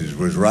pages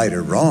was right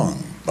or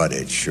wrong, but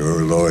it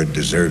sure, Lord,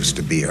 deserves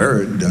to be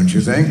heard, don't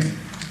you think?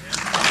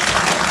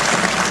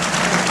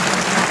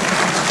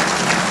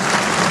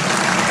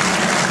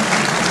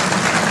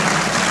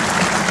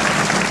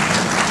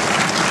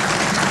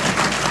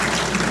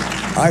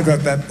 I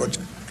thought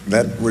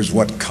that was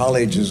what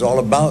college is all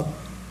about,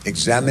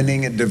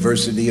 examining a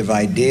diversity of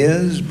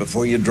ideas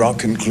before you draw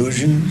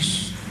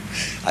conclusions.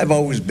 I've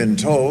always been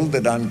told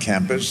that on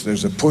campus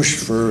there's a push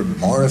for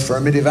more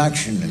affirmative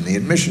action in the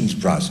admissions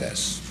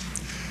process.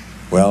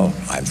 Well,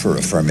 I'm for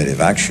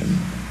affirmative action.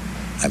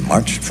 I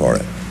marched for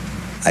it.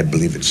 I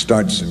believe it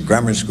starts in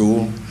grammar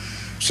school,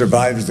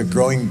 survives the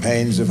growing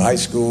pains of high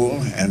school,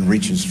 and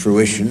reaches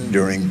fruition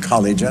during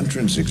college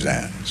entrance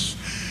exams.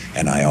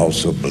 And I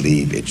also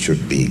believe it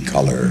should be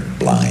color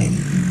blind.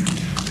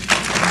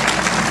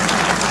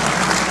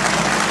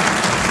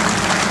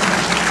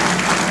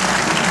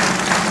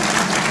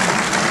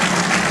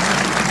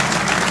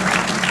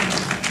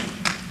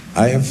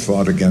 I have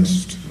fought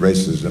against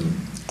racism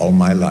all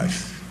my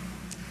life.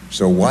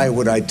 So why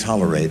would I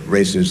tolerate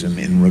racism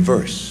in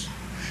reverse?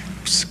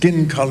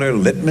 Skin color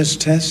litmus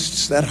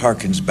tests, that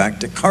harkens back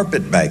to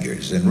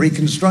carpetbaggers and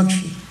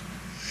Reconstruction.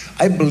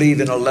 I believe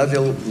in a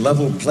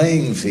level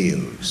playing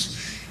fields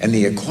and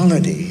the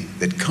equality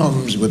that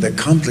comes with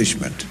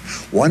accomplishment.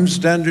 One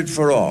standard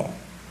for all,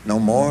 no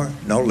more,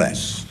 no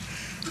less.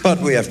 But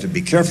we have to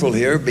be careful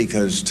here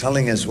because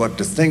telling us what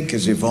to think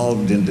has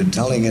evolved into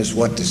telling us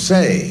what to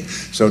say.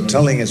 So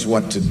telling us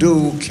what to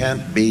do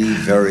can't be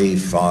very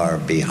far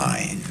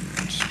behind.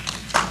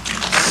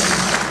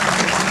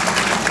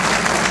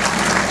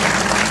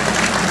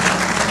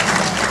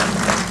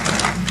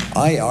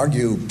 I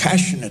argue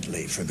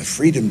passionately for the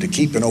freedom to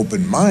keep an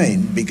open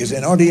mind because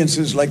in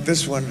audiences like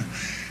this one,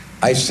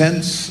 I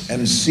sense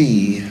and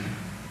see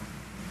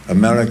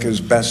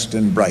America's best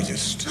and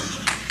brightest.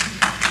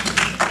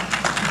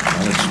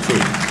 And it's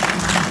true.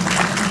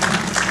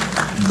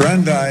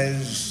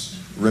 Brandeis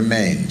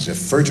remains a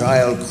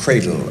fertile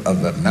cradle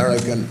of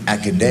American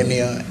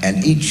academia,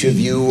 and each of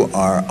you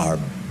are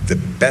the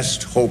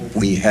best hope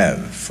we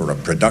have for a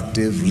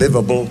productive,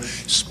 livable,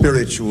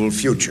 spiritual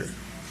future.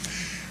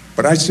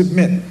 But I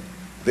submit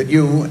that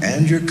you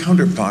and your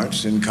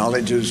counterparts in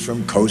colleges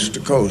from coast to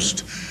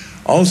coast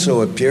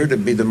also appear to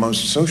be the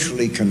most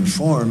socially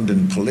conformed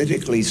and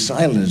politically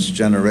silenced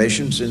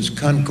generation since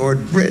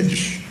Concord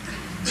Bridge.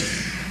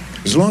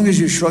 As long as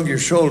you shrug your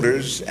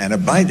shoulders and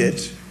abide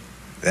it,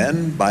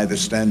 then, by the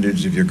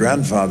standards of your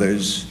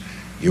grandfathers,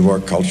 you are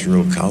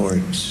cultural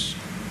cowards.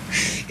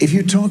 If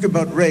you talk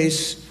about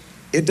race,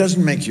 it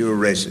doesn't make you a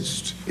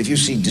racist. If you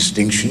see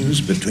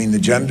distinctions between the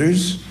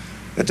genders,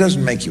 that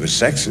doesn't make you a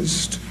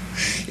sexist.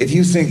 If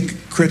you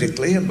think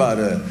critically about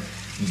a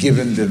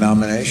given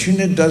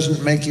denomination, it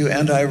doesn't make you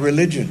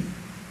anti-religion.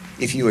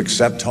 If you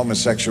accept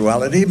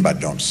homosexuality but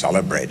don't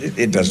celebrate it,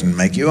 it doesn't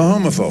make you a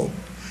homophobe.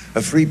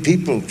 A free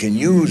people can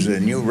use a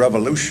new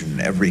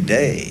revolution every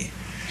day.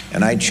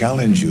 And I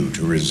challenge you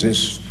to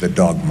resist the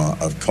dogma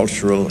of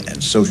cultural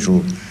and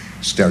social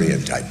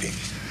stereotyping.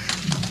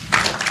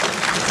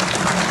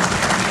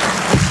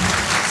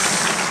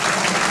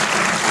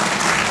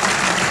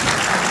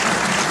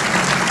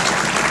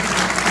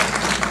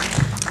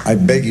 I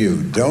beg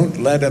you,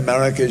 don't let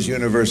America's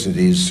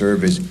universities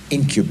serve as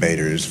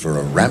incubators for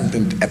a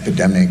rampant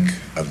epidemic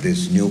of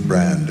this new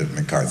brand of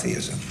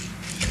McCarthyism.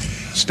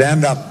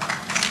 Stand up.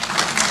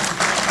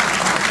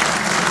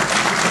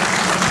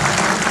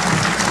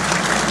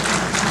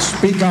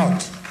 Speak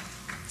out.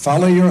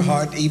 Follow your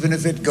heart, even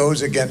if it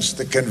goes against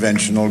the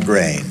conventional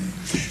grain.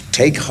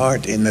 Take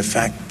heart in the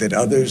fact that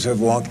others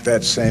have walked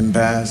that same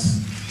path.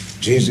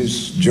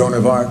 Jesus, Joan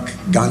of Arc,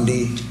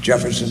 Gandhi,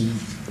 Jefferson,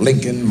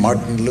 Lincoln,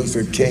 Martin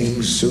Luther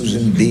King,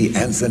 Susan B.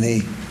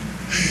 Anthony.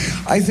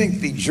 I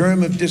think the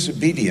germ of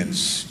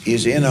disobedience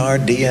is in our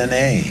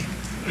DNA.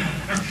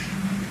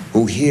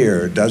 Who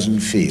here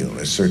doesn't feel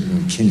a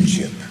certain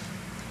kinship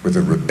with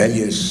a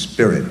rebellious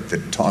spirit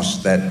that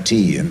tossed that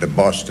tea into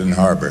Boston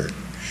Harbor?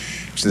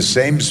 It's the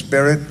same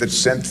spirit that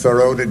sent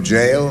Thoreau to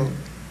jail,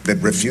 that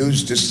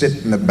refused to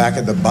sit in the back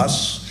of the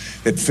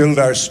bus, that filled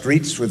our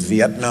streets with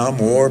Vietnam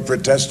War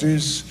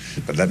protesters.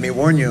 But let me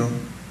warn you,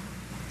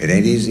 it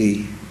ain't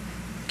easy.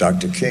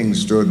 Dr. King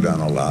stood on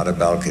a lot of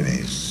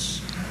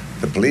balconies.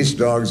 The police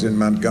dogs in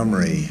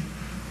Montgomery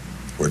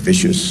were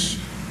vicious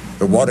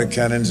The water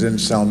cannons in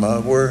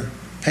Selma were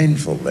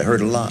painful. They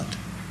hurt a lot.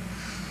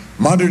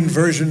 Modern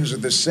versions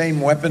of the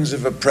same weapons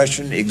of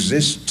oppression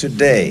exist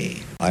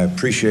today. I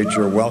appreciate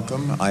your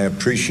welcome. I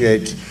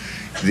appreciate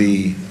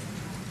the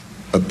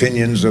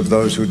opinions of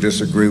those who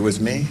disagree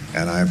with me,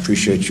 and I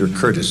appreciate your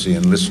courtesy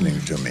in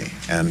listening to me.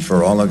 And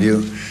for all of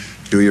you,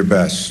 do your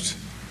best.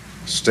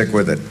 Stick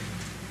with it.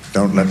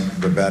 Don't let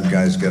the bad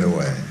guys get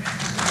away.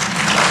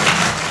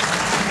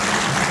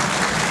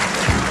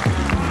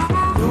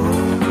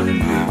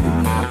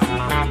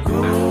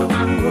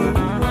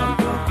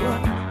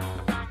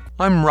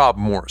 I'm Rob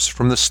Morse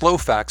from the Slow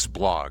Facts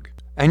blog,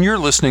 and you're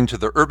listening to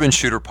the Urban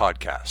Shooter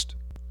Podcast.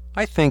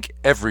 I think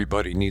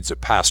everybody needs a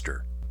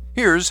pastor.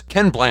 Here's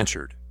Ken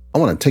Blanchard. I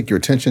want to take your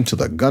attention to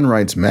the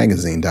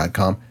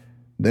gunrightsmagazine.com.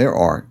 There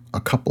are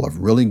a couple of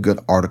really good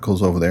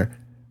articles over there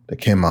that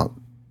came out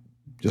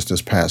just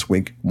this past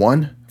week.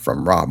 One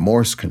from Rob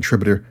Morse,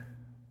 contributor,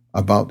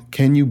 about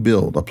can you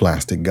build a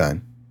plastic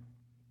gun?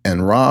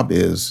 And Rob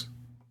is,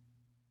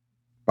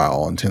 by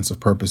all intents and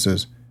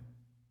purposes,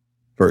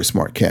 a very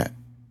smart cat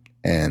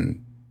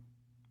and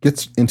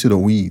gets into the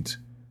weeds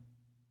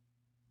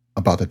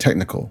about the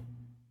technical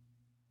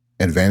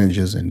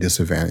advantages and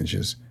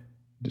disadvantages,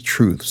 the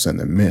truths and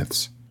the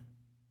myths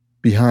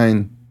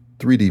behind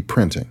 3D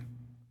printing.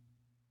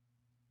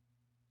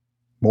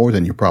 More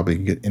than you probably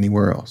can get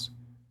anywhere else.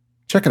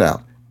 Check it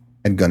out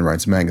at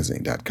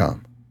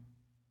gunrightsmagazine.com.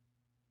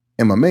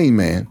 And my main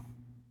man,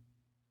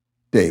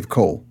 Dave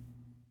Cole,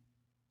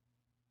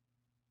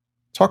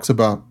 talks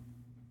about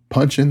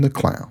punching the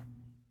clown.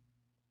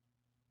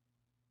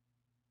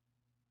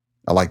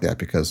 I like that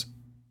because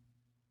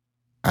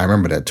I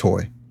remember that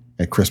toy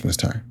at Christmas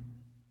time.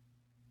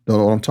 Don't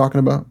know what I'm talking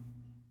about?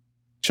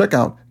 Check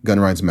out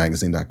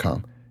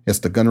gunrightsmagazine.com. It's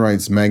the Gun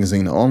Rights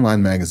Magazine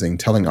online magazine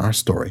telling our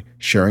story,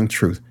 sharing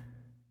truth.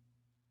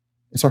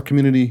 It's our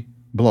community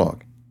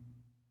blog.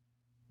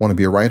 Want to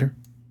be a writer?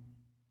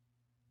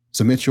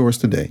 Submit yours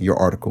today, your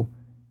article.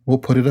 We'll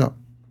put it up.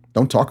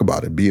 Don't talk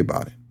about it, be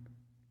about it.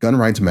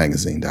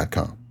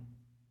 gunrightsmagazine.com.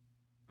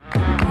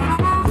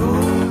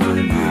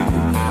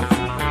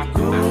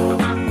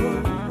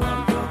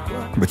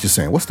 But you're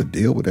saying, what's the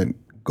deal with that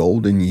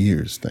golden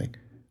years thing?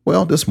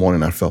 Well, this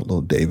morning I felt a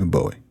little David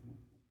Bowie.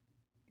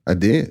 I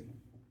did.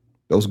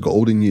 Those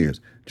golden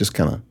years just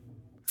kind of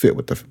fit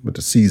with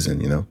the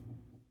season, you know.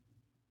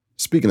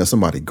 Speaking of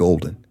somebody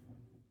golden,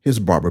 here's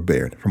Barbara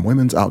Baird from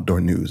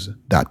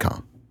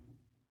womensoutdoornews.com.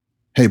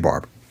 Hey,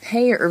 Barbara.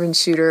 Hey, Urban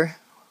Shooter.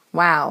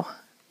 Wow.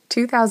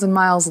 2,000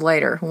 miles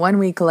later, 1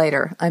 week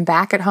later, I'm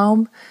back at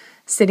home,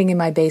 sitting in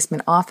my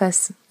basement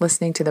office,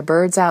 listening to the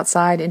birds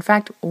outside. In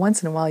fact,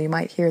 once in a while you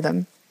might hear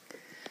them.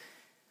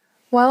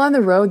 While on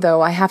the road,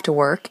 though, I have to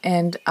work,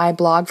 and I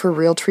blog for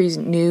Realtree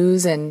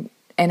News and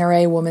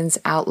NRA Women's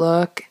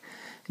Outlook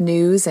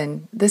News,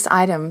 and this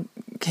item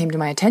came to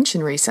my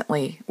attention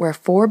recently, where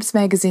Forbes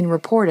magazine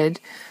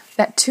reported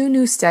that 2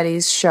 new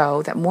studies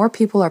show that more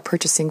people are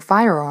purchasing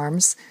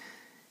firearms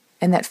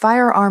and that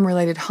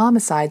firearm-related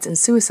homicides and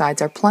suicides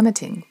are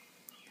plummeting.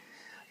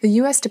 The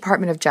U.S.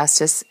 Department of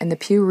Justice and the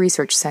Pew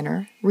Research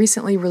Center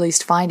recently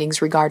released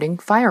findings regarding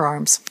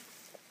firearms.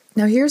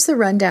 Now here's the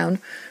rundown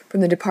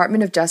from the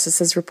Department of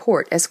Justice's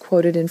report as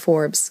quoted in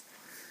Forbes.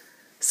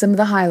 Some of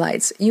the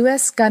highlights.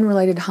 U.S.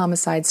 gun-related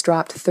homicides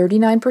dropped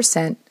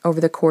 39%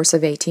 over the course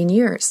of 18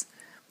 years.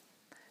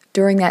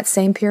 During that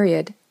same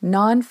period,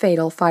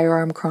 non-fatal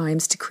firearm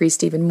crimes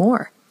decreased even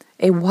more,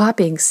 a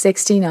whopping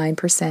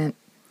 69%.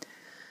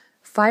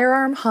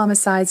 Firearm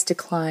homicides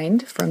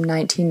declined from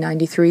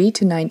 1993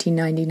 to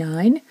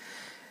 1999,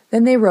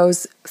 then they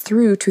rose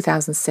through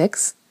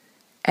 2006,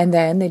 and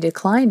then they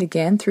declined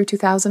again through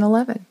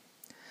 2011.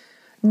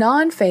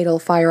 Non-fatal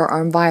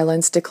firearm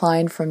violence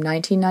declined from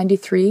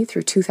 1993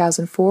 through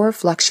 2004,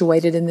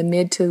 fluctuated in the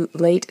mid to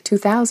late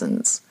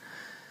 2000s.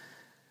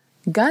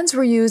 Guns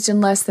were used in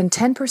less than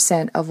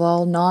 10% of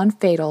all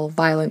non-fatal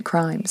violent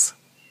crimes.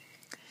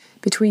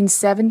 Between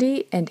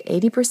 70 and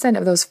 80%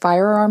 of those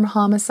firearm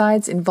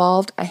homicides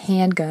involved a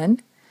handgun,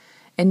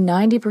 and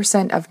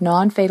 90% of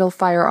non-fatal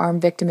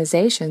firearm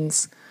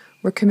victimizations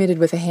were committed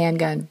with a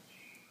handgun.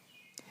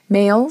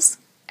 Males,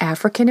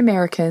 African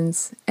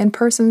Americans, and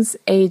persons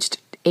aged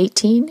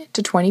 18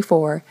 to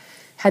 24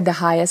 had the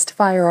highest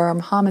firearm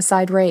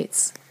homicide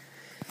rates.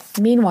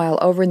 Meanwhile,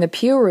 over in the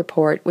Pew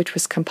report, which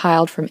was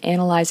compiled from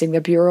analyzing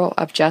the Bureau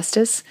of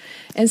Justice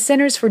and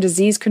Centers for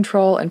Disease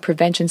Control and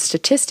Prevention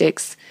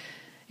statistics,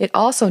 it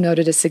also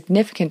noted a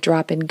significant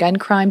drop in gun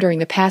crime during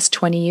the past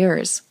 20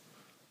 years.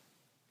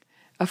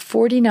 A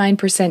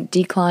 49%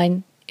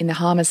 decline in the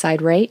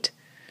homicide rate,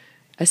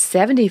 a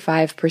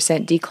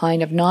 75%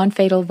 decline of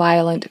non-fatal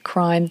violent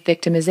crime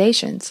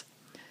victimizations.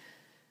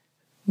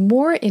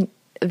 More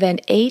than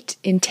 8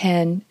 in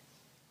 10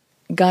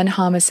 gun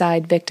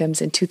homicide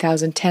victims in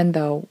 2010,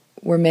 though,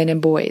 were men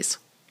and boys.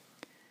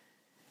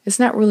 It's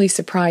not really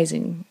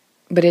surprising,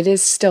 but it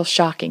is still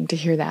shocking to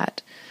hear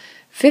that.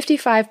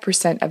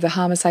 55% of the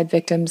homicide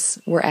victims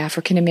were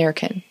African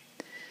American,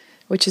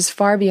 which is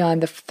far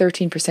beyond the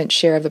 13%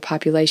 share of the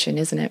population,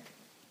 isn't it?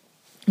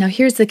 Now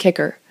here's the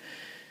kicker.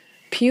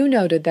 Pew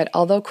noted that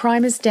although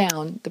crime is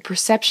down, the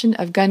perception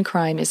of gun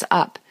crime is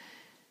up,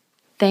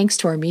 thanks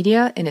to our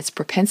media and its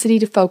propensity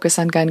to focus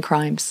on gun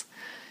crimes.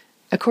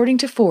 According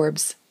to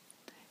Forbes,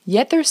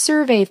 yet their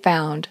survey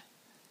found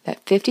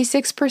that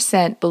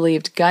 56%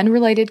 believed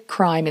gun-related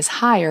crime is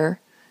higher,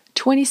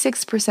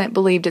 26%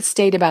 believed it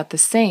stayed about the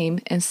same,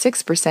 and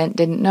 6%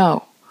 didn't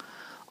know.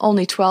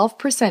 Only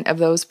 12% of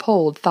those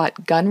polled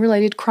thought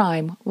gun-related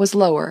crime was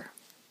lower.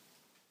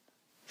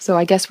 So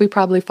I guess we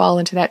probably fall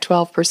into that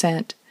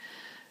 12%.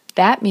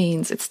 That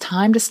means it's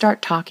time to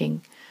start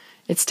talking.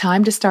 It's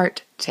time to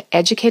start to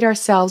educate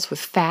ourselves with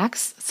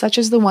facts, such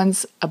as the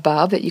ones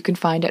above that you can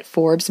find at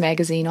Forbes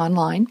magazine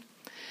online,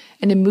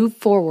 and to move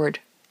forward,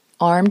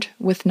 armed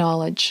with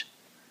knowledge.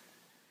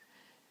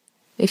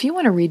 If you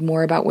want to read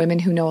more about women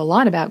who know a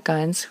lot about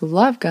guns, who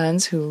love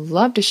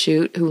to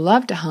shoot, who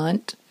love to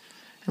hunt,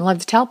 and love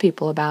to tell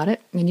people about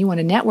it, and you want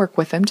to network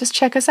with them, just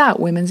check us out,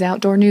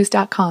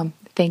 womensoutdoornews.com.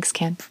 Thanks,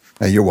 Ken.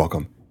 Hey, you're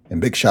welcome.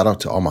 And big shout out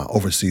to all my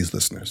overseas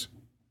listeners.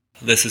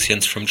 This is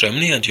Jens from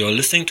Germany, and you're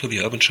listening to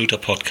the Urban Shooter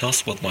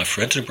podcast with my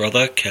friend and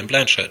brother, Ken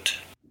Blanchard.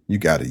 You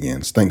got it,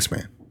 Jens. Thanks,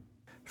 man.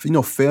 If you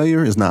know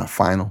failure is not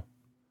final,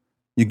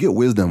 you get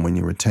wisdom when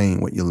you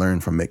retain what you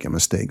learn from making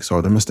mistakes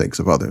or the mistakes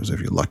of others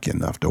if you're lucky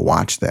enough to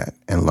watch that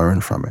and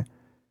learn from it.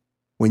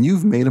 When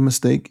you've made a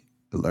mistake,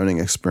 the learning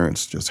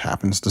experience just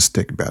happens to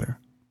stick better.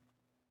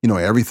 You know,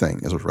 everything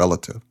is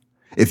relative.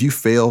 If you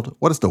failed,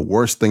 what is the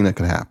worst thing that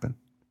could happen?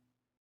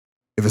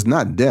 If it's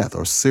not death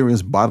or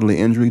serious bodily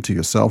injury to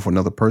yourself or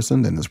another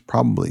person, then it's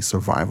probably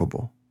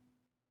survivable.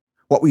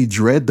 What we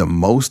dread the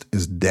most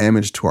is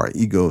damage to our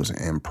egos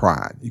and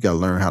pride. You got to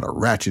learn how to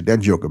ratchet that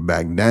joker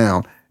back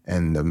down,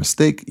 and the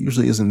mistake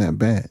usually isn't that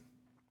bad.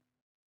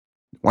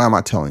 Why am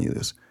I telling you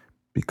this?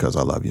 Because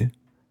I love you.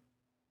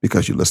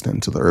 Because you're listening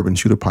to the Urban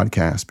Shooter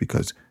podcast.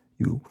 Because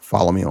you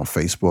follow me on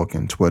Facebook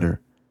and Twitter.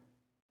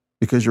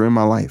 Because you're in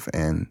my life.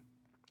 And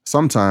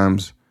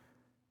sometimes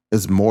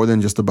it's more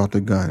than just about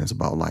the gun. It's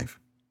about life.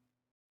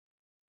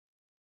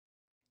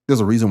 There's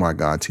a reason why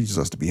God teaches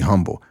us to be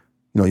humble.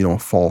 You know, you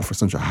don't fall for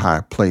such a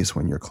high place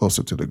when you're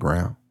closer to the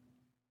ground.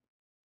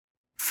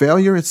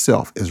 Failure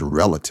itself is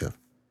relative.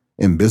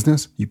 In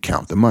business, you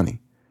count the money.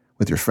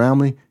 With your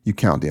family, you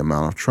count the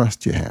amount of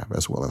trust you have,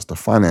 as well as the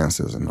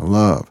finances and the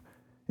love.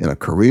 In a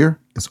career,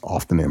 it's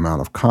often the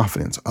amount of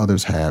confidence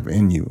others have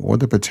in you or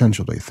the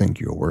potential they think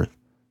you're worth.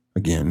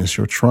 Again, it's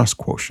your trust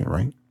quotient,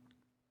 right?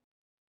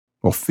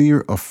 Well,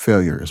 fear of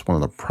failure is one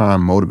of the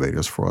prime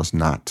motivators for us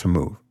not to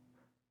move.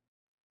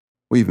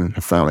 We even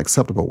have found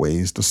acceptable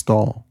ways to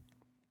stall.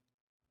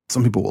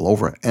 Some people will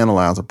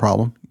overanalyze a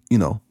problem,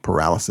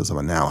 paralysis of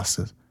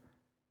analysis,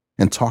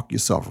 and talk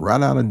yourself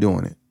right out of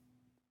doing it.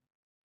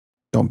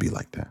 Don't be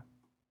like that.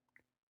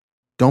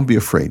 Don't be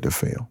afraid to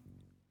fail.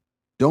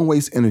 Don't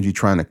waste energy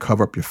trying to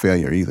cover up your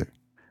failure either.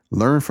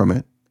 Learn from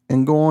it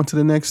and go on to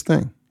the next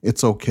thing.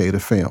 It's okay to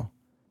fail.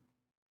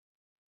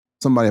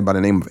 Somebody by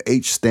the name of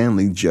H.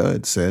 Stanley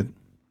Judd said,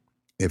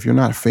 if you're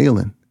not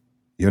failing,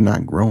 you're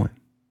not growing.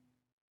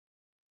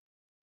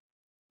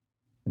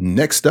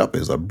 Next up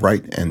is a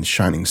bright and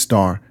shining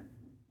star,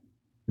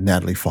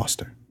 Natalie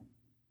Foster.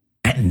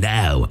 And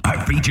now,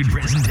 our featured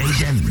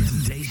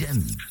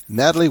presentation.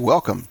 Natalie,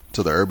 welcome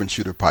to the Urban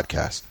Shooter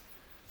podcast.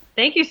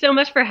 Thank you so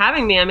much for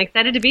having me. I'm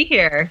excited to be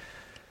here.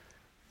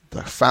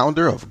 The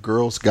founder of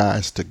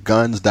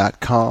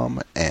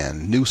GirlsGuidesToGuns.com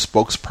and new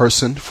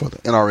spokesperson for the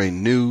NRA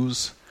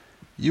News.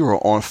 You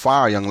are on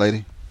fire, young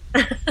lady.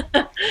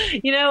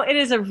 It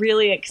is a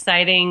really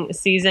exciting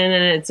season,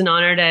 and it's an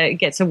honor to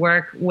get to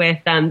work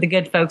with the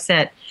good folks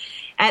at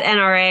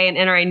NRA and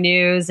NRA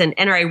News and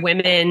NRA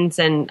Women's.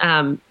 And,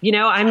 I'm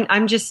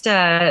just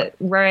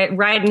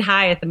riding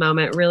high at the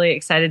moment, really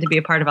excited to be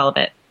a part of all of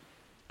it.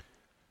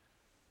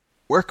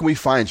 Where can we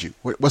find you?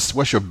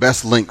 What's your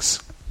best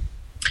links?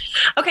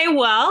 Okay,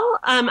 well,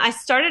 I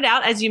started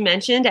out, as you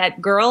mentioned, at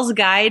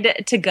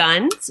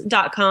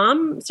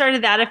girlsguidetoguns.com.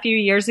 Started that a few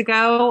years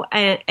ago,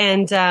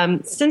 and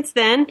since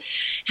then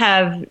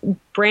have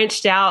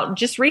branched out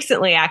just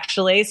recently,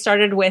 actually.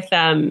 Started with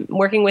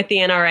working with the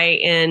NRA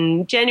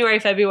in January,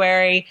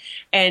 February,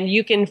 and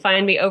you can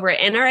find me over at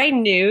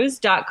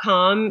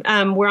nranews.com.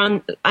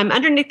 I'm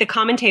underneath the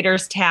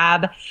commentators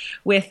tab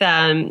with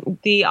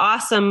the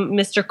awesome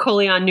Mr.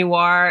 Colion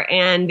Noir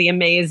and the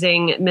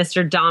amazing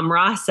Mr. Dom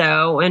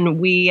Rosso, and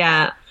we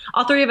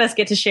all three of us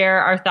get to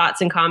share our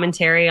thoughts and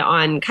commentary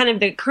on kind of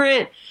the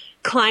current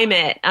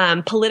climate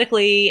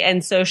politically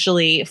and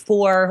socially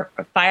for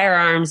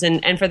firearms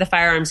and for the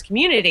firearms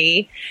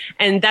community.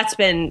 And that's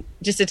been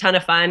just a ton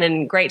of fun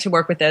and great to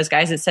work with those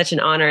guys. It's such an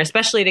honor,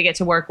 especially to get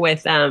to work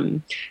with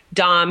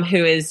Dom,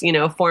 who is,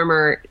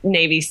 former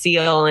Navy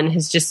SEAL, and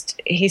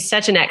he's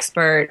such an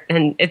expert,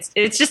 and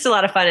it's just a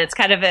lot of fun. It's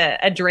kind of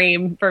a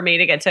dream for me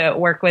to get to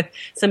work with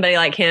somebody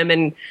like him,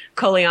 and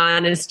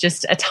Colion is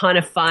just a ton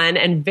of fun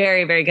and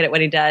very, very good at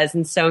what he does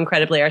and so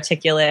incredibly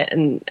articulate.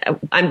 And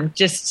I'm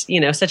just,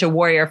 such a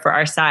warrior for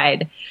our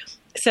side.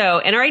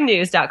 So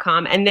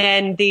nranews.com. And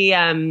then the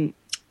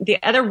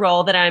other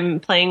role that I'm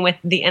playing with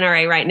the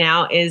NRA right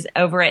now is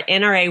over at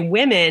NRA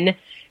Women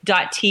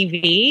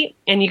 .tv,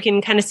 and you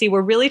can kind of see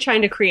we're really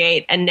trying to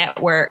create a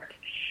network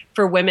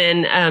for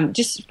women,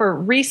 just for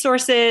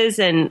resources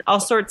and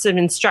all sorts of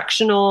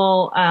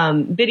instructional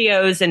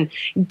videos and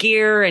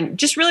gear, and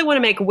just really want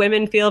to make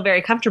women feel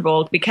very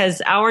comfortable,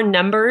 because our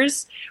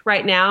numbers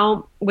right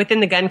now within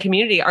the gun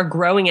community are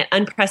growing at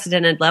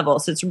unprecedented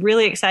levels. So it's a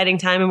really exciting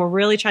time, and we're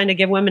really trying to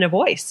give women a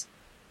voice.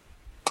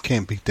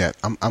 Can't beat that.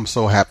 I'm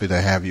so happy to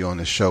have you on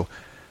the show.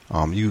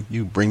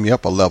 You bring me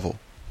up a level.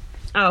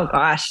 Oh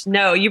gosh,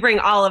 no, you bring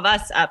all of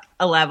us up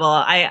a level.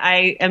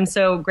 I am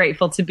so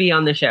grateful to be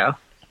on the show.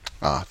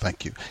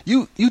 Thank you.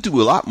 You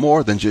do a lot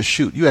more than just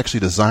shoot. You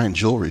actually design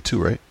jewelry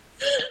too, right?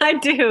 I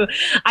do.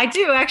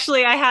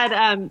 Actually, I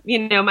had,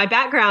 my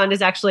background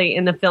is actually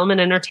in the film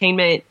and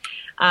entertainment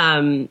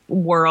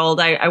world.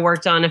 I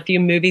worked on a few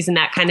movies and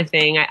that kind of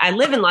thing. I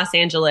live in Los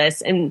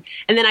Angeles, and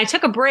then I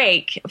took a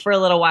break for a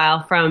little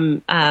while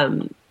from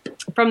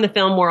the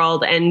film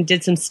world and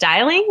did some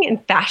styling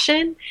and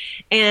fashion.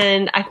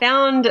 And I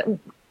found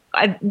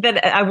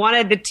that I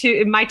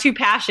wanted my two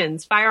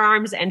passions,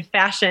 firearms and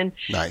fashion.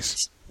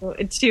 Nice.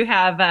 To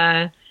have,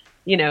 a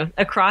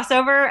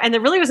crossover. And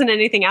there really wasn't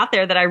anything out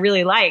there that I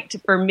really liked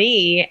for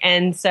me.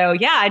 And so,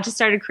 I just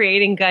started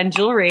creating gun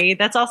jewelry.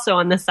 That's also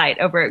on the site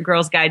over at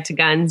Girls Guide to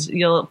Guns.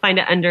 You'll find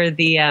it under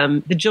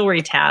the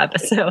jewelry tab.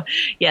 So,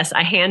 yes,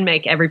 I hand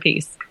make every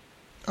piece.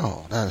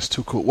 Oh, that is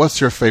too cool. What's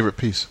your favorite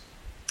piece?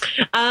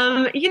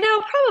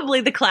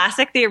 Probably the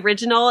classic, the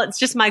original. It's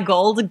just my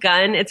gold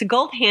gun. It's a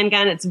gold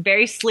handgun. It's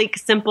very sleek,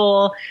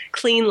 simple,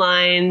 clean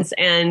lines,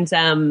 and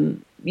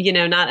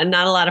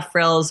not a lot of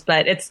frills,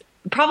 but it's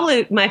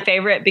probably my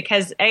favorite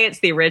because A, it's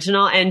the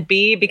original, and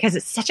B, because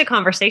it's such a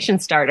conversation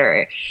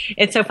starter.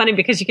 It's so funny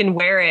because you can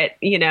wear it,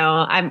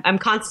 I'm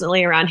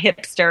constantly around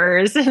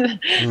hipsters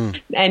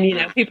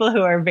and people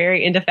who are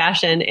very into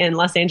fashion in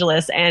Los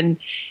Angeles. And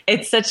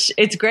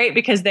it's great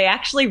because they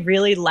actually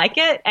really like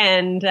it,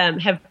 and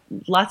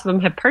lots of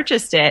them have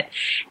purchased it.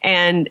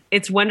 And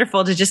it's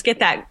wonderful to just get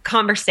that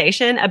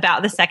conversation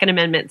about the Second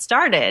Amendment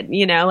started,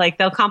 like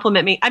they'll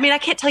compliment me. I mean, I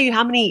can't tell you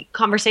how many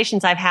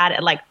conversations I've had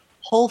at like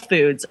Whole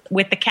Foods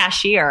with the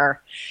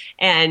cashier,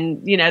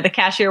 and the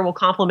cashier will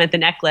compliment the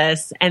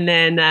necklace, and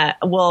then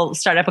we'll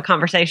start up a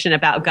conversation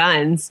about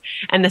guns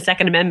and the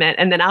Second Amendment,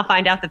 and then I'll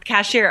find out that the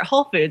cashier at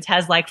Whole Foods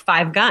has like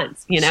 5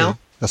 guns. See,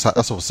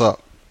 that's what's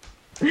up.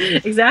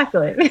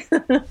 Exactly.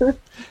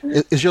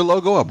 Is your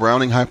logo a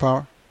Browning High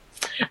Power?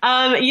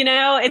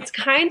 It's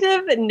kind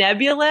of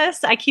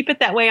nebulous. I keep it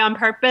that way on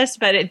purpose,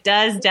 but it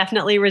does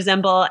definitely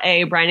resemble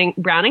a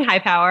Browning High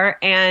Power,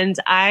 and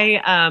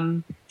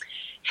I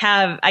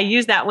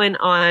use that one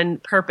on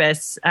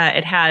purpose.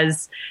 It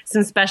has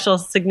some special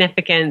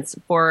significance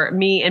for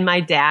me and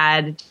my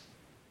dad,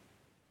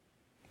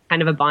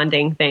 kind of a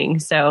bonding thing.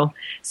 So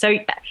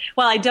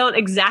while I don't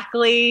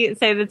exactly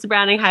say that it's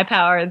Browning High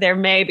Power, there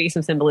may be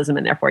some symbolism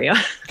in there for you.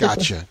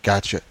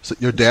 Gotcha. So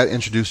your dad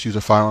introduced you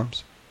to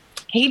firearms?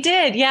 He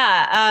did,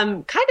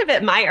 yeah. Kind of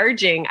at my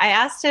urging. I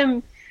asked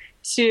him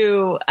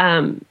to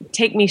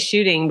take me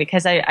shooting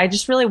because I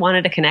just really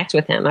wanted to connect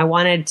with him. I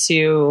wanted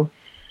to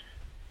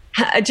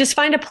just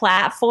find a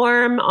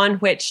platform on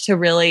which to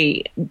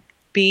really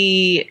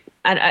be,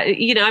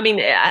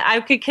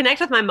 I could connect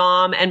with my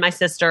mom and my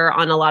sister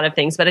on a lot of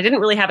things, but I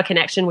didn't really have a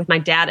connection with my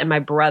dad and my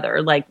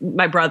brother, like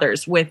my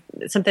brothers, with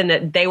something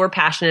that they were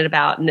passionate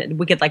about and that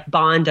we could like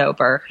bond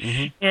over.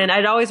 Mm-hmm. And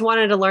I'd always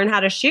wanted to learn how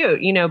to shoot,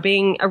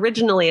 being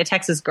originally a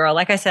Texas girl.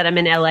 Like I said, I'm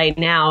in LA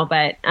now,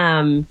 but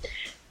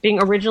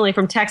being originally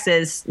from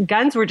Texas,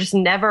 guns were just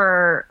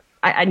never...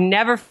 I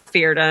never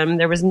feared them.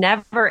 There was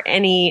never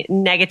any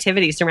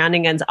negativity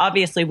surrounding guns.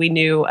 Obviously, we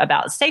knew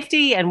about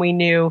safety and we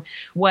knew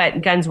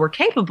what guns were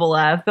capable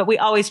of, but we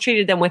always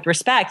treated them with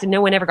respect and no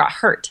one ever got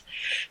hurt.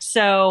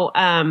 So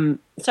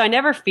I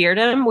never feared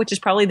them, which is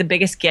probably the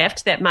biggest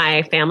gift that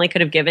my family could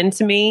have given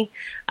to me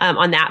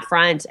on that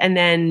front. And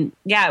then,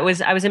 I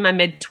was in my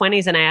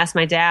mid-20s and I asked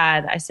my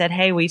dad, I said,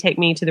 hey, will you take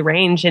me to the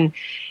range? And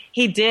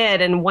he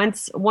did. And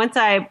once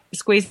I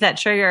squeezed that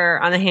trigger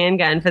on the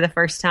handgun for the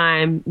first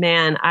time,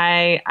 man,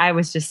 I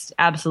was just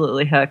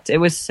absolutely hooked. It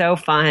was so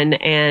fun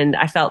and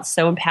I felt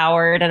so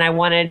empowered, and I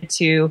wanted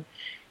to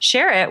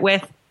share it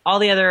with all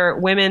the other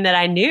women that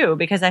I knew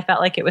because I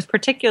felt like it was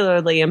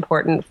particularly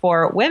important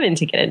for women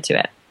to get into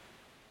it.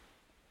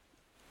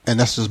 And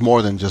that's just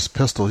more than just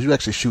pistols. You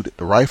actually shoot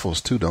the rifles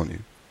too, don't you?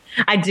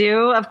 I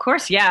do, of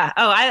course. Yeah.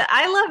 Oh,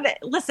 I love it.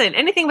 Listen,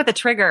 anything with a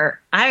trigger,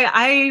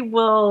 I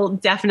will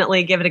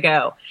definitely give it a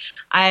go.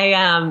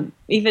 I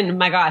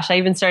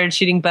even started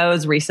shooting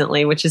bows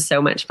recently, which is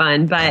so much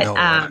fun.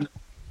 But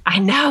I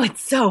know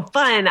it's so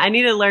fun. I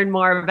need to learn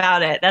more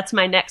about it. That's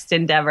my next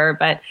endeavor,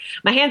 but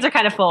my hands are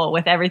kind of full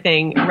with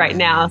everything right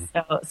now.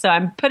 So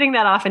I'm putting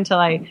that off until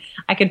I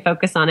can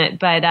focus on it.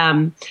 But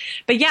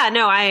yeah,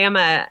 no, I am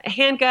a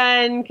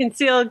handgun,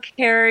 concealed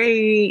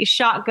carry,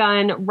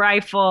 shotgun,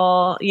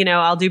 rifle.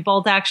 I'll do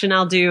bolt action.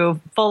 I'll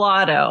do full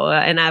auto.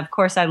 And of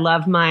course I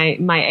love my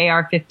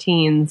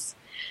AR-15s.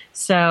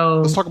 So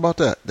let's talk about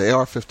that. The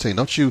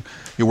AR-15.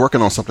 You're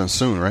working on something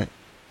soon, right?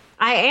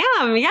 I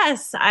am,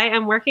 yes. I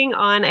am working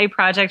on a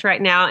project right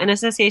now in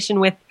association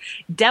with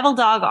Devil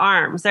Dog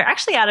Arms. They're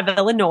actually out of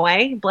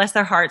Illinois. Bless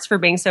their hearts for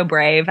being so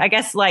brave. I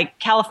guess like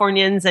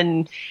Californians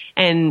and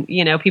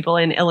people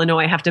in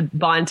Illinois have to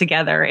bond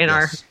together in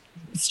our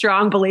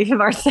strong belief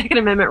of our Second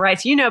Amendment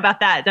rights. You know about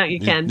that, don't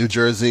you, Ken? New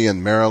Jersey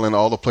and Maryland,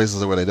 all the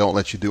places where they don't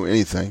let you do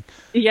anything.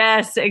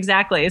 Yes,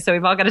 exactly. So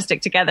we've all got to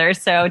stick together.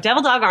 So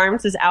Devil Dog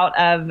Arms is out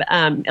of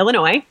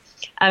Illinois.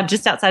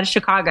 Just outside of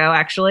Chicago,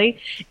 actually.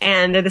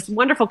 And they're this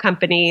wonderful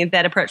company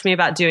that approached me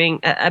about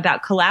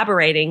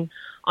collaborating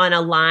on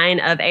a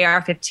line of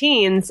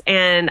AR-15s.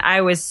 And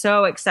I was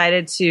so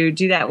excited to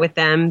do that with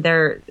them.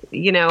 They're,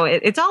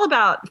 it's all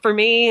about, for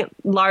me,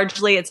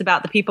 largely it's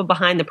about the people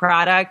behind the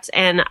product.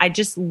 And I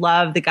just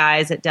love the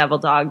guys at Devil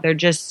Dog.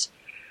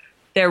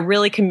 They're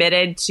really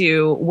committed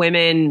to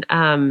women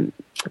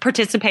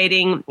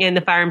participating in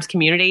the firearms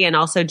community and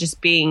also just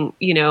being,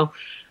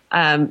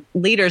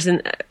 leaders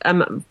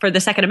for the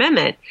Second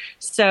Amendment.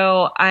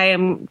 So I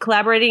am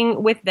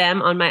collaborating with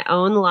them on my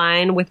own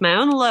line with my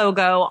own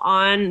logo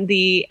on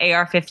the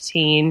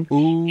AR-15.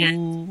 Ooh.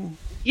 And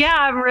yeah,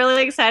 I'm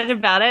really excited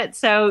about it.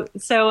 So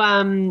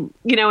and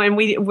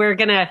we're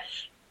going to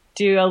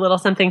do a little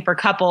something for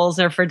couples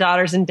or for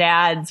daughters and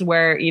dads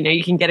where,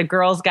 you can get a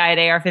Girls Guide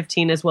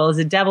AR-15 as well as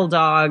a Devil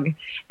Dog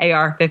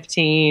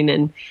AR-15.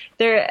 And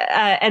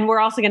and we're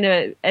also going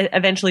to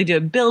eventually do a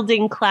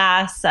building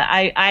class.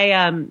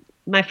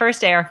 My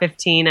first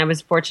AR-15, I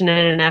was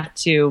fortunate enough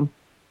to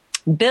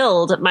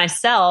build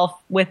myself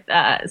with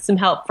some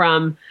help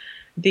from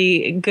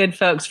the good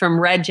folks from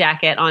Red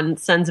Jacket on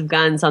Sons of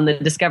Guns on the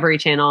Discovery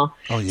Channel.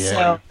 Oh,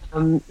 yeah.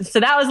 So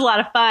that was a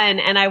lot of fun,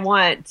 and I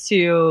want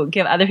to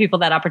give other people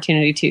that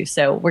opportunity too.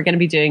 So we're going to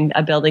be doing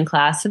a building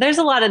class. So there's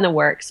a lot in the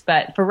works,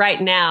 but for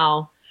right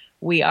now,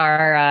 we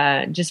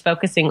are just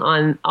focusing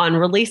on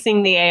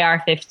releasing the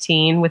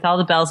AR-15 with all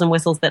the bells and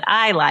whistles that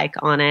I like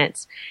on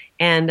it,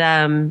 and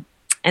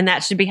that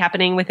should be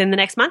happening within the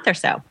next month or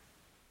so.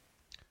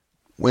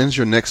 When's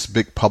your next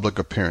big public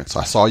appearance?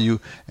 I saw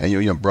you and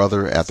your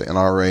brother at the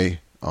NRA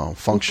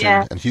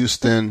function in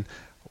Houston.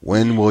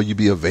 When will you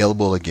be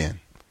available again?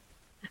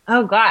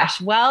 Oh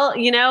gosh. Well,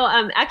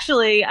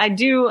 actually I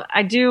do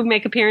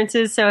make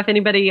appearances. So if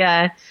anybody,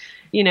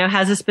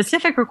 has a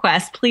specific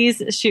request,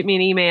 please shoot me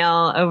an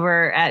email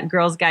over at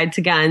Girls Guide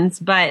to Guns.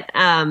 But,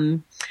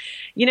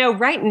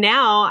 right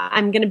now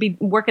I'm going to be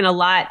working a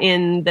lot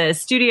in the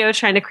studio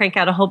trying to crank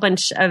out a whole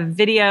bunch of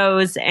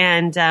videos,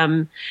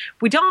 and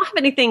we don't have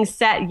anything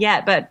set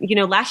yet, but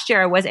last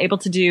year I was able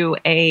to do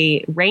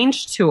a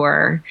range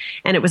tour,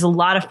 and it was a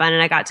lot of fun,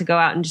 and I got to go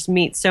out and just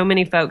meet so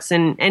many folks,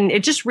 and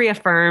it just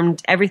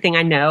reaffirmed everything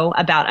I know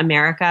about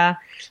America,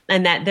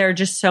 and that there are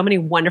just so many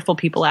wonderful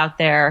people out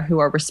there who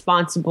are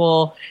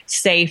responsible,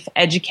 safe,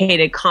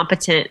 educated,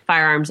 competent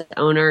firearms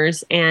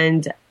owners,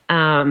 and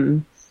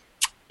I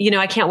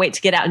can't wait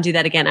to get out and do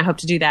that again. I hope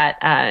to do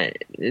that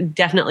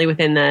definitely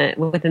within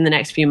the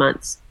next few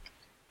months.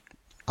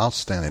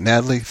 Outstanding.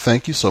 Natalie,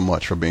 thank you so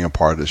much for being a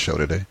part of the show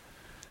today.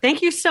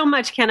 Thank you so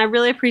much, Ken. I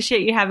really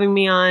appreciate you having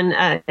me on.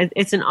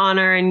 It's an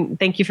honor, and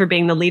thank you for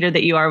being the leader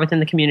that you are within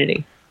the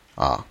community.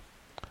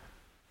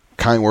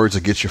 Kind words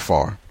will get you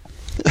far.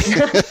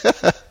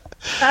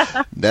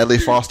 Natalie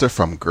Foster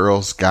from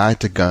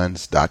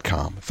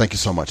girlsguidetoguns.com. Thank you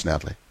so much,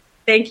 Natalie.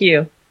 Thank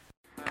you.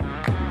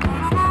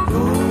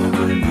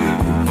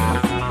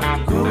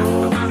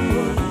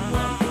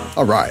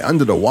 All right,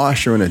 under the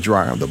washer and the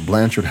dryer of the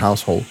Blanchard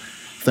household,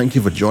 thank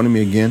you for joining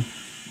me again.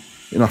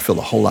 I feel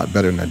a whole lot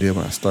better than I did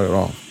when I started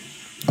off.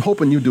 I'm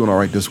hoping you're doing all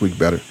right this week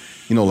better.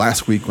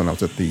 Last week when I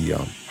was at the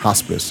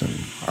hospice and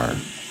our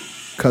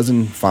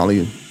cousin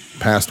finally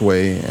passed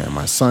away, and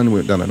my son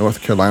went down to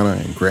North Carolina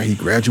and he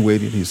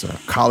graduated. He's a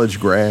college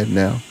grad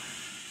now,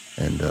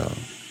 and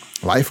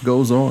life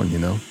goes on,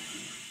 I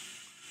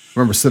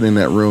remember sitting in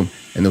that room,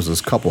 and there was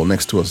this couple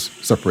next to us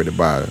separated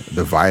by a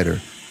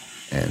divider.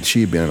 And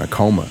she had been in a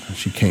coma.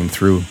 She came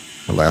through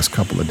the last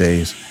couple of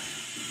days,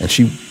 and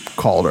she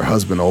called her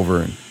husband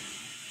over, and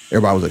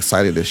everybody was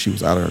excited that she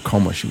was out of her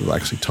coma. She was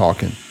actually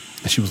talking,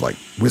 and she was like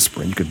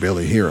whispering. You could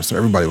barely hear her. So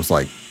everybody was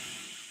like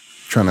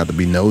trying not to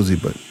be nosy,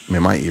 but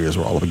my ears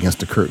were all up against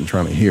the curtain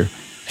trying to hear.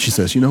 She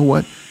says, "You know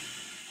what?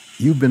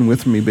 You've been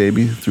with me,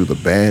 baby, through the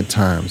bad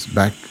times.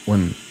 Back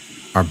when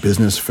our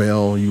business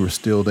fell, you were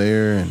still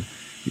there, and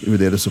you were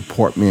there to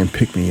support me and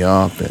pick me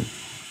up. And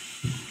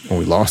when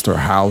we lost our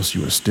house,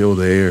 you were still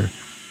there,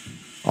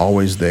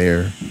 always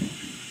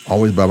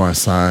by my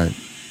side.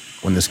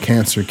 When this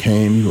cancer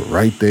came, you were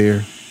right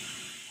there."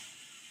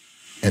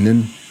 And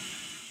then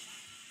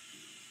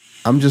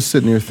I'm just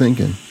sitting there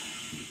thinking,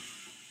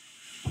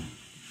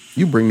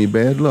 you bring me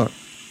bad luck.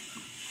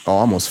 Oh, I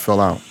almost fell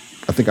out.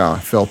 I think I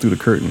fell through the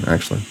curtain,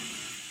 actually.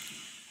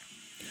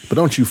 But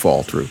don't you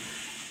fall through.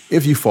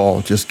 If you fall,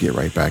 just get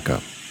right back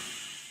up.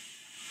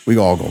 We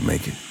all gonna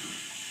make it.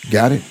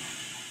 Got it?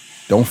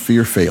 Don't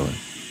fear failing.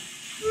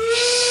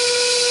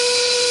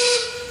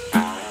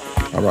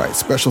 All right,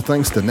 special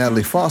thanks to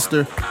Natalie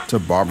Foster, to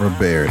Barbara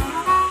Baird,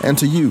 and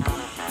to you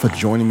for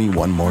joining me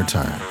one more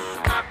time.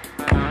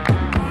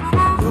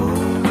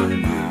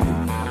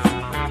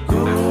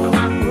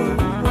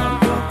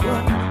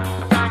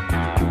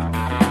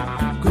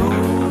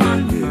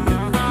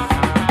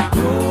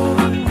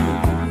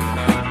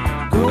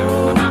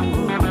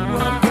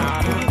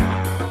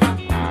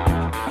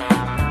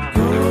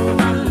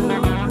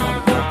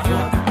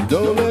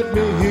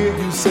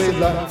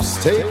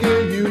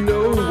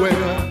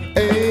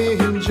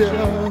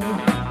 angel.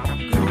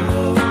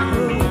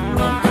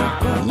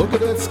 Look at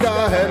that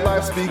sky, had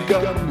life's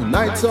begun. The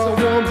nights are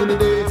warm and the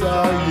days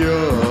are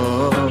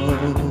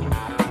young.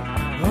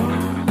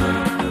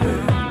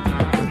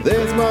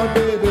 There's my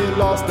baby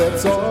lost,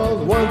 that's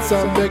all. Once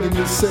I'm begging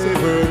you, save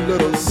her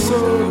little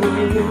soul.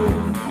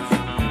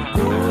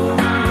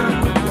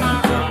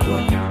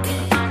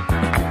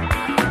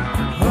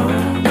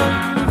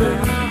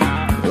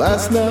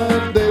 Last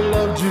night they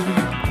loved you,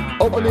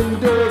 opening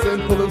doors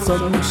and pulling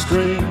some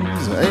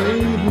strings,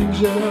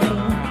 angel.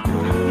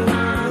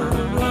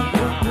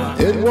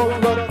 It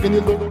walked luck and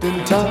you looked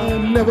in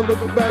time, never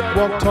looked back,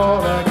 walked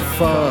tall, act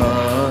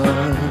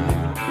fine.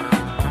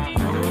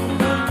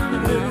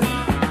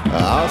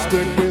 I'll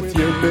stick with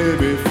you,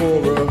 baby,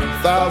 for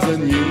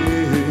 1,000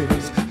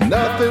 years.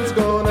 Nothing's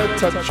gonna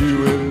touch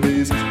you in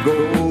these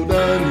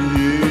golden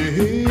years.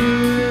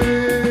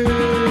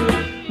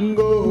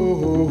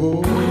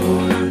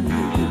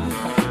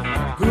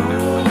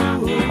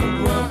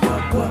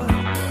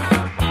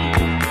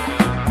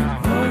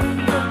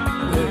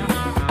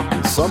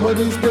 Some of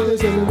these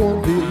days it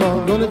won't be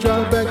long. Gonna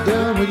drive back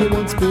down where you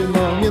once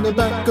belonged. In the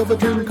back of a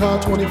dream car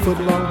 20 foot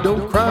long.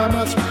 Don't cry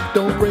my sweet,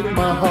 don't break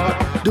my heart.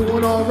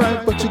 Doing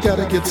alright, but you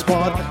gotta get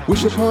smart.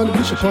 Wish upon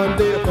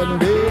day upon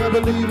day. I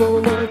believe, oh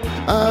Lord,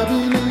 I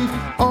believe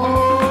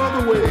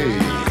all the way.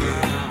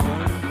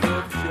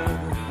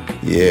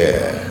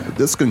 Yeah,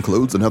 this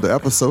concludes another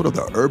episode of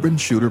the Urban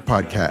Shooter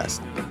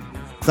Podcast.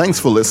 Thanks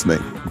for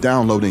listening,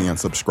 downloading, and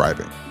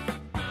subscribing.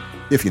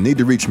 If you need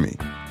to reach me,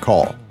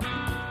 call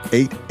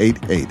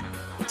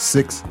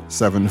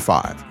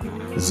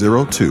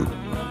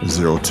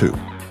 888-675-0202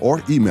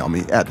 or email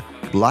me at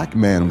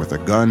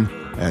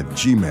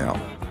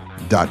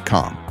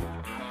blackmanwithagun@gmail.com.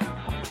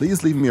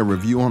 Please leave me a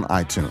review on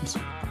iTunes,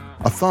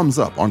 a thumbs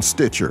up on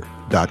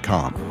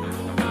Stitcher.com.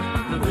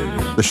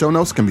 The show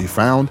notes can be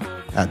found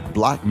at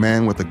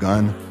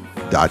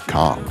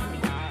blackmanwithagun.com.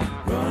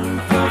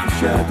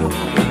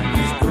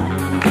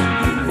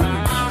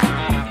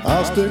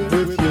 I'll stick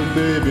with you,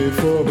 baby,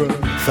 for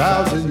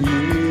 1,000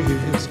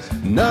 years.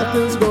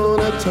 Nothing's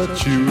gonna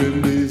touch you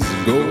in these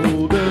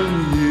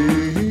golden years.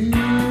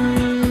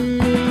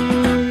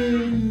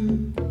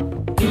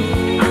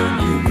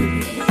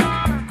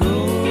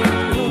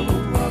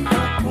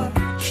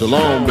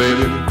 Shalom,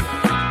 baby.